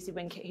Reverend Lucy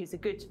Winkett, who's a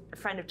good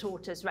friend of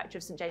Tortoise, rector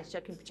of St James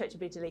Church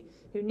of Italy,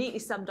 who neatly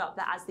summed up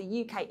that as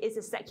the UK is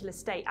a secular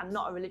state and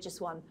not a religious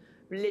one,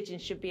 religion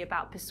should be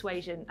about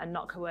persuasion and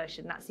not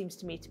coercion. That seems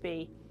to me to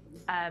be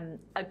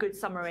a good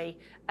summary.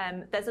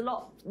 There's a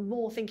lot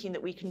more thinking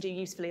that we can do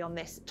usefully on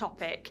this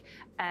topic,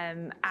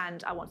 and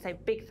I want to say a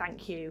big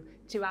thank you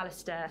to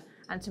Alistair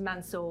and to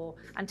Mansour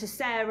and to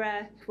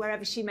Sarah,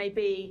 wherever she may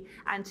be,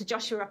 and to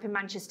Joshua up in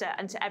Manchester,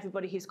 and to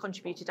everybody who's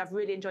contributed. I've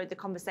really enjoyed the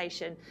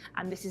conversation,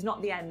 and this is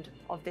not the end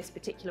of this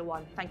particular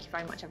one. Thank you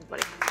very much,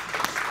 everybody.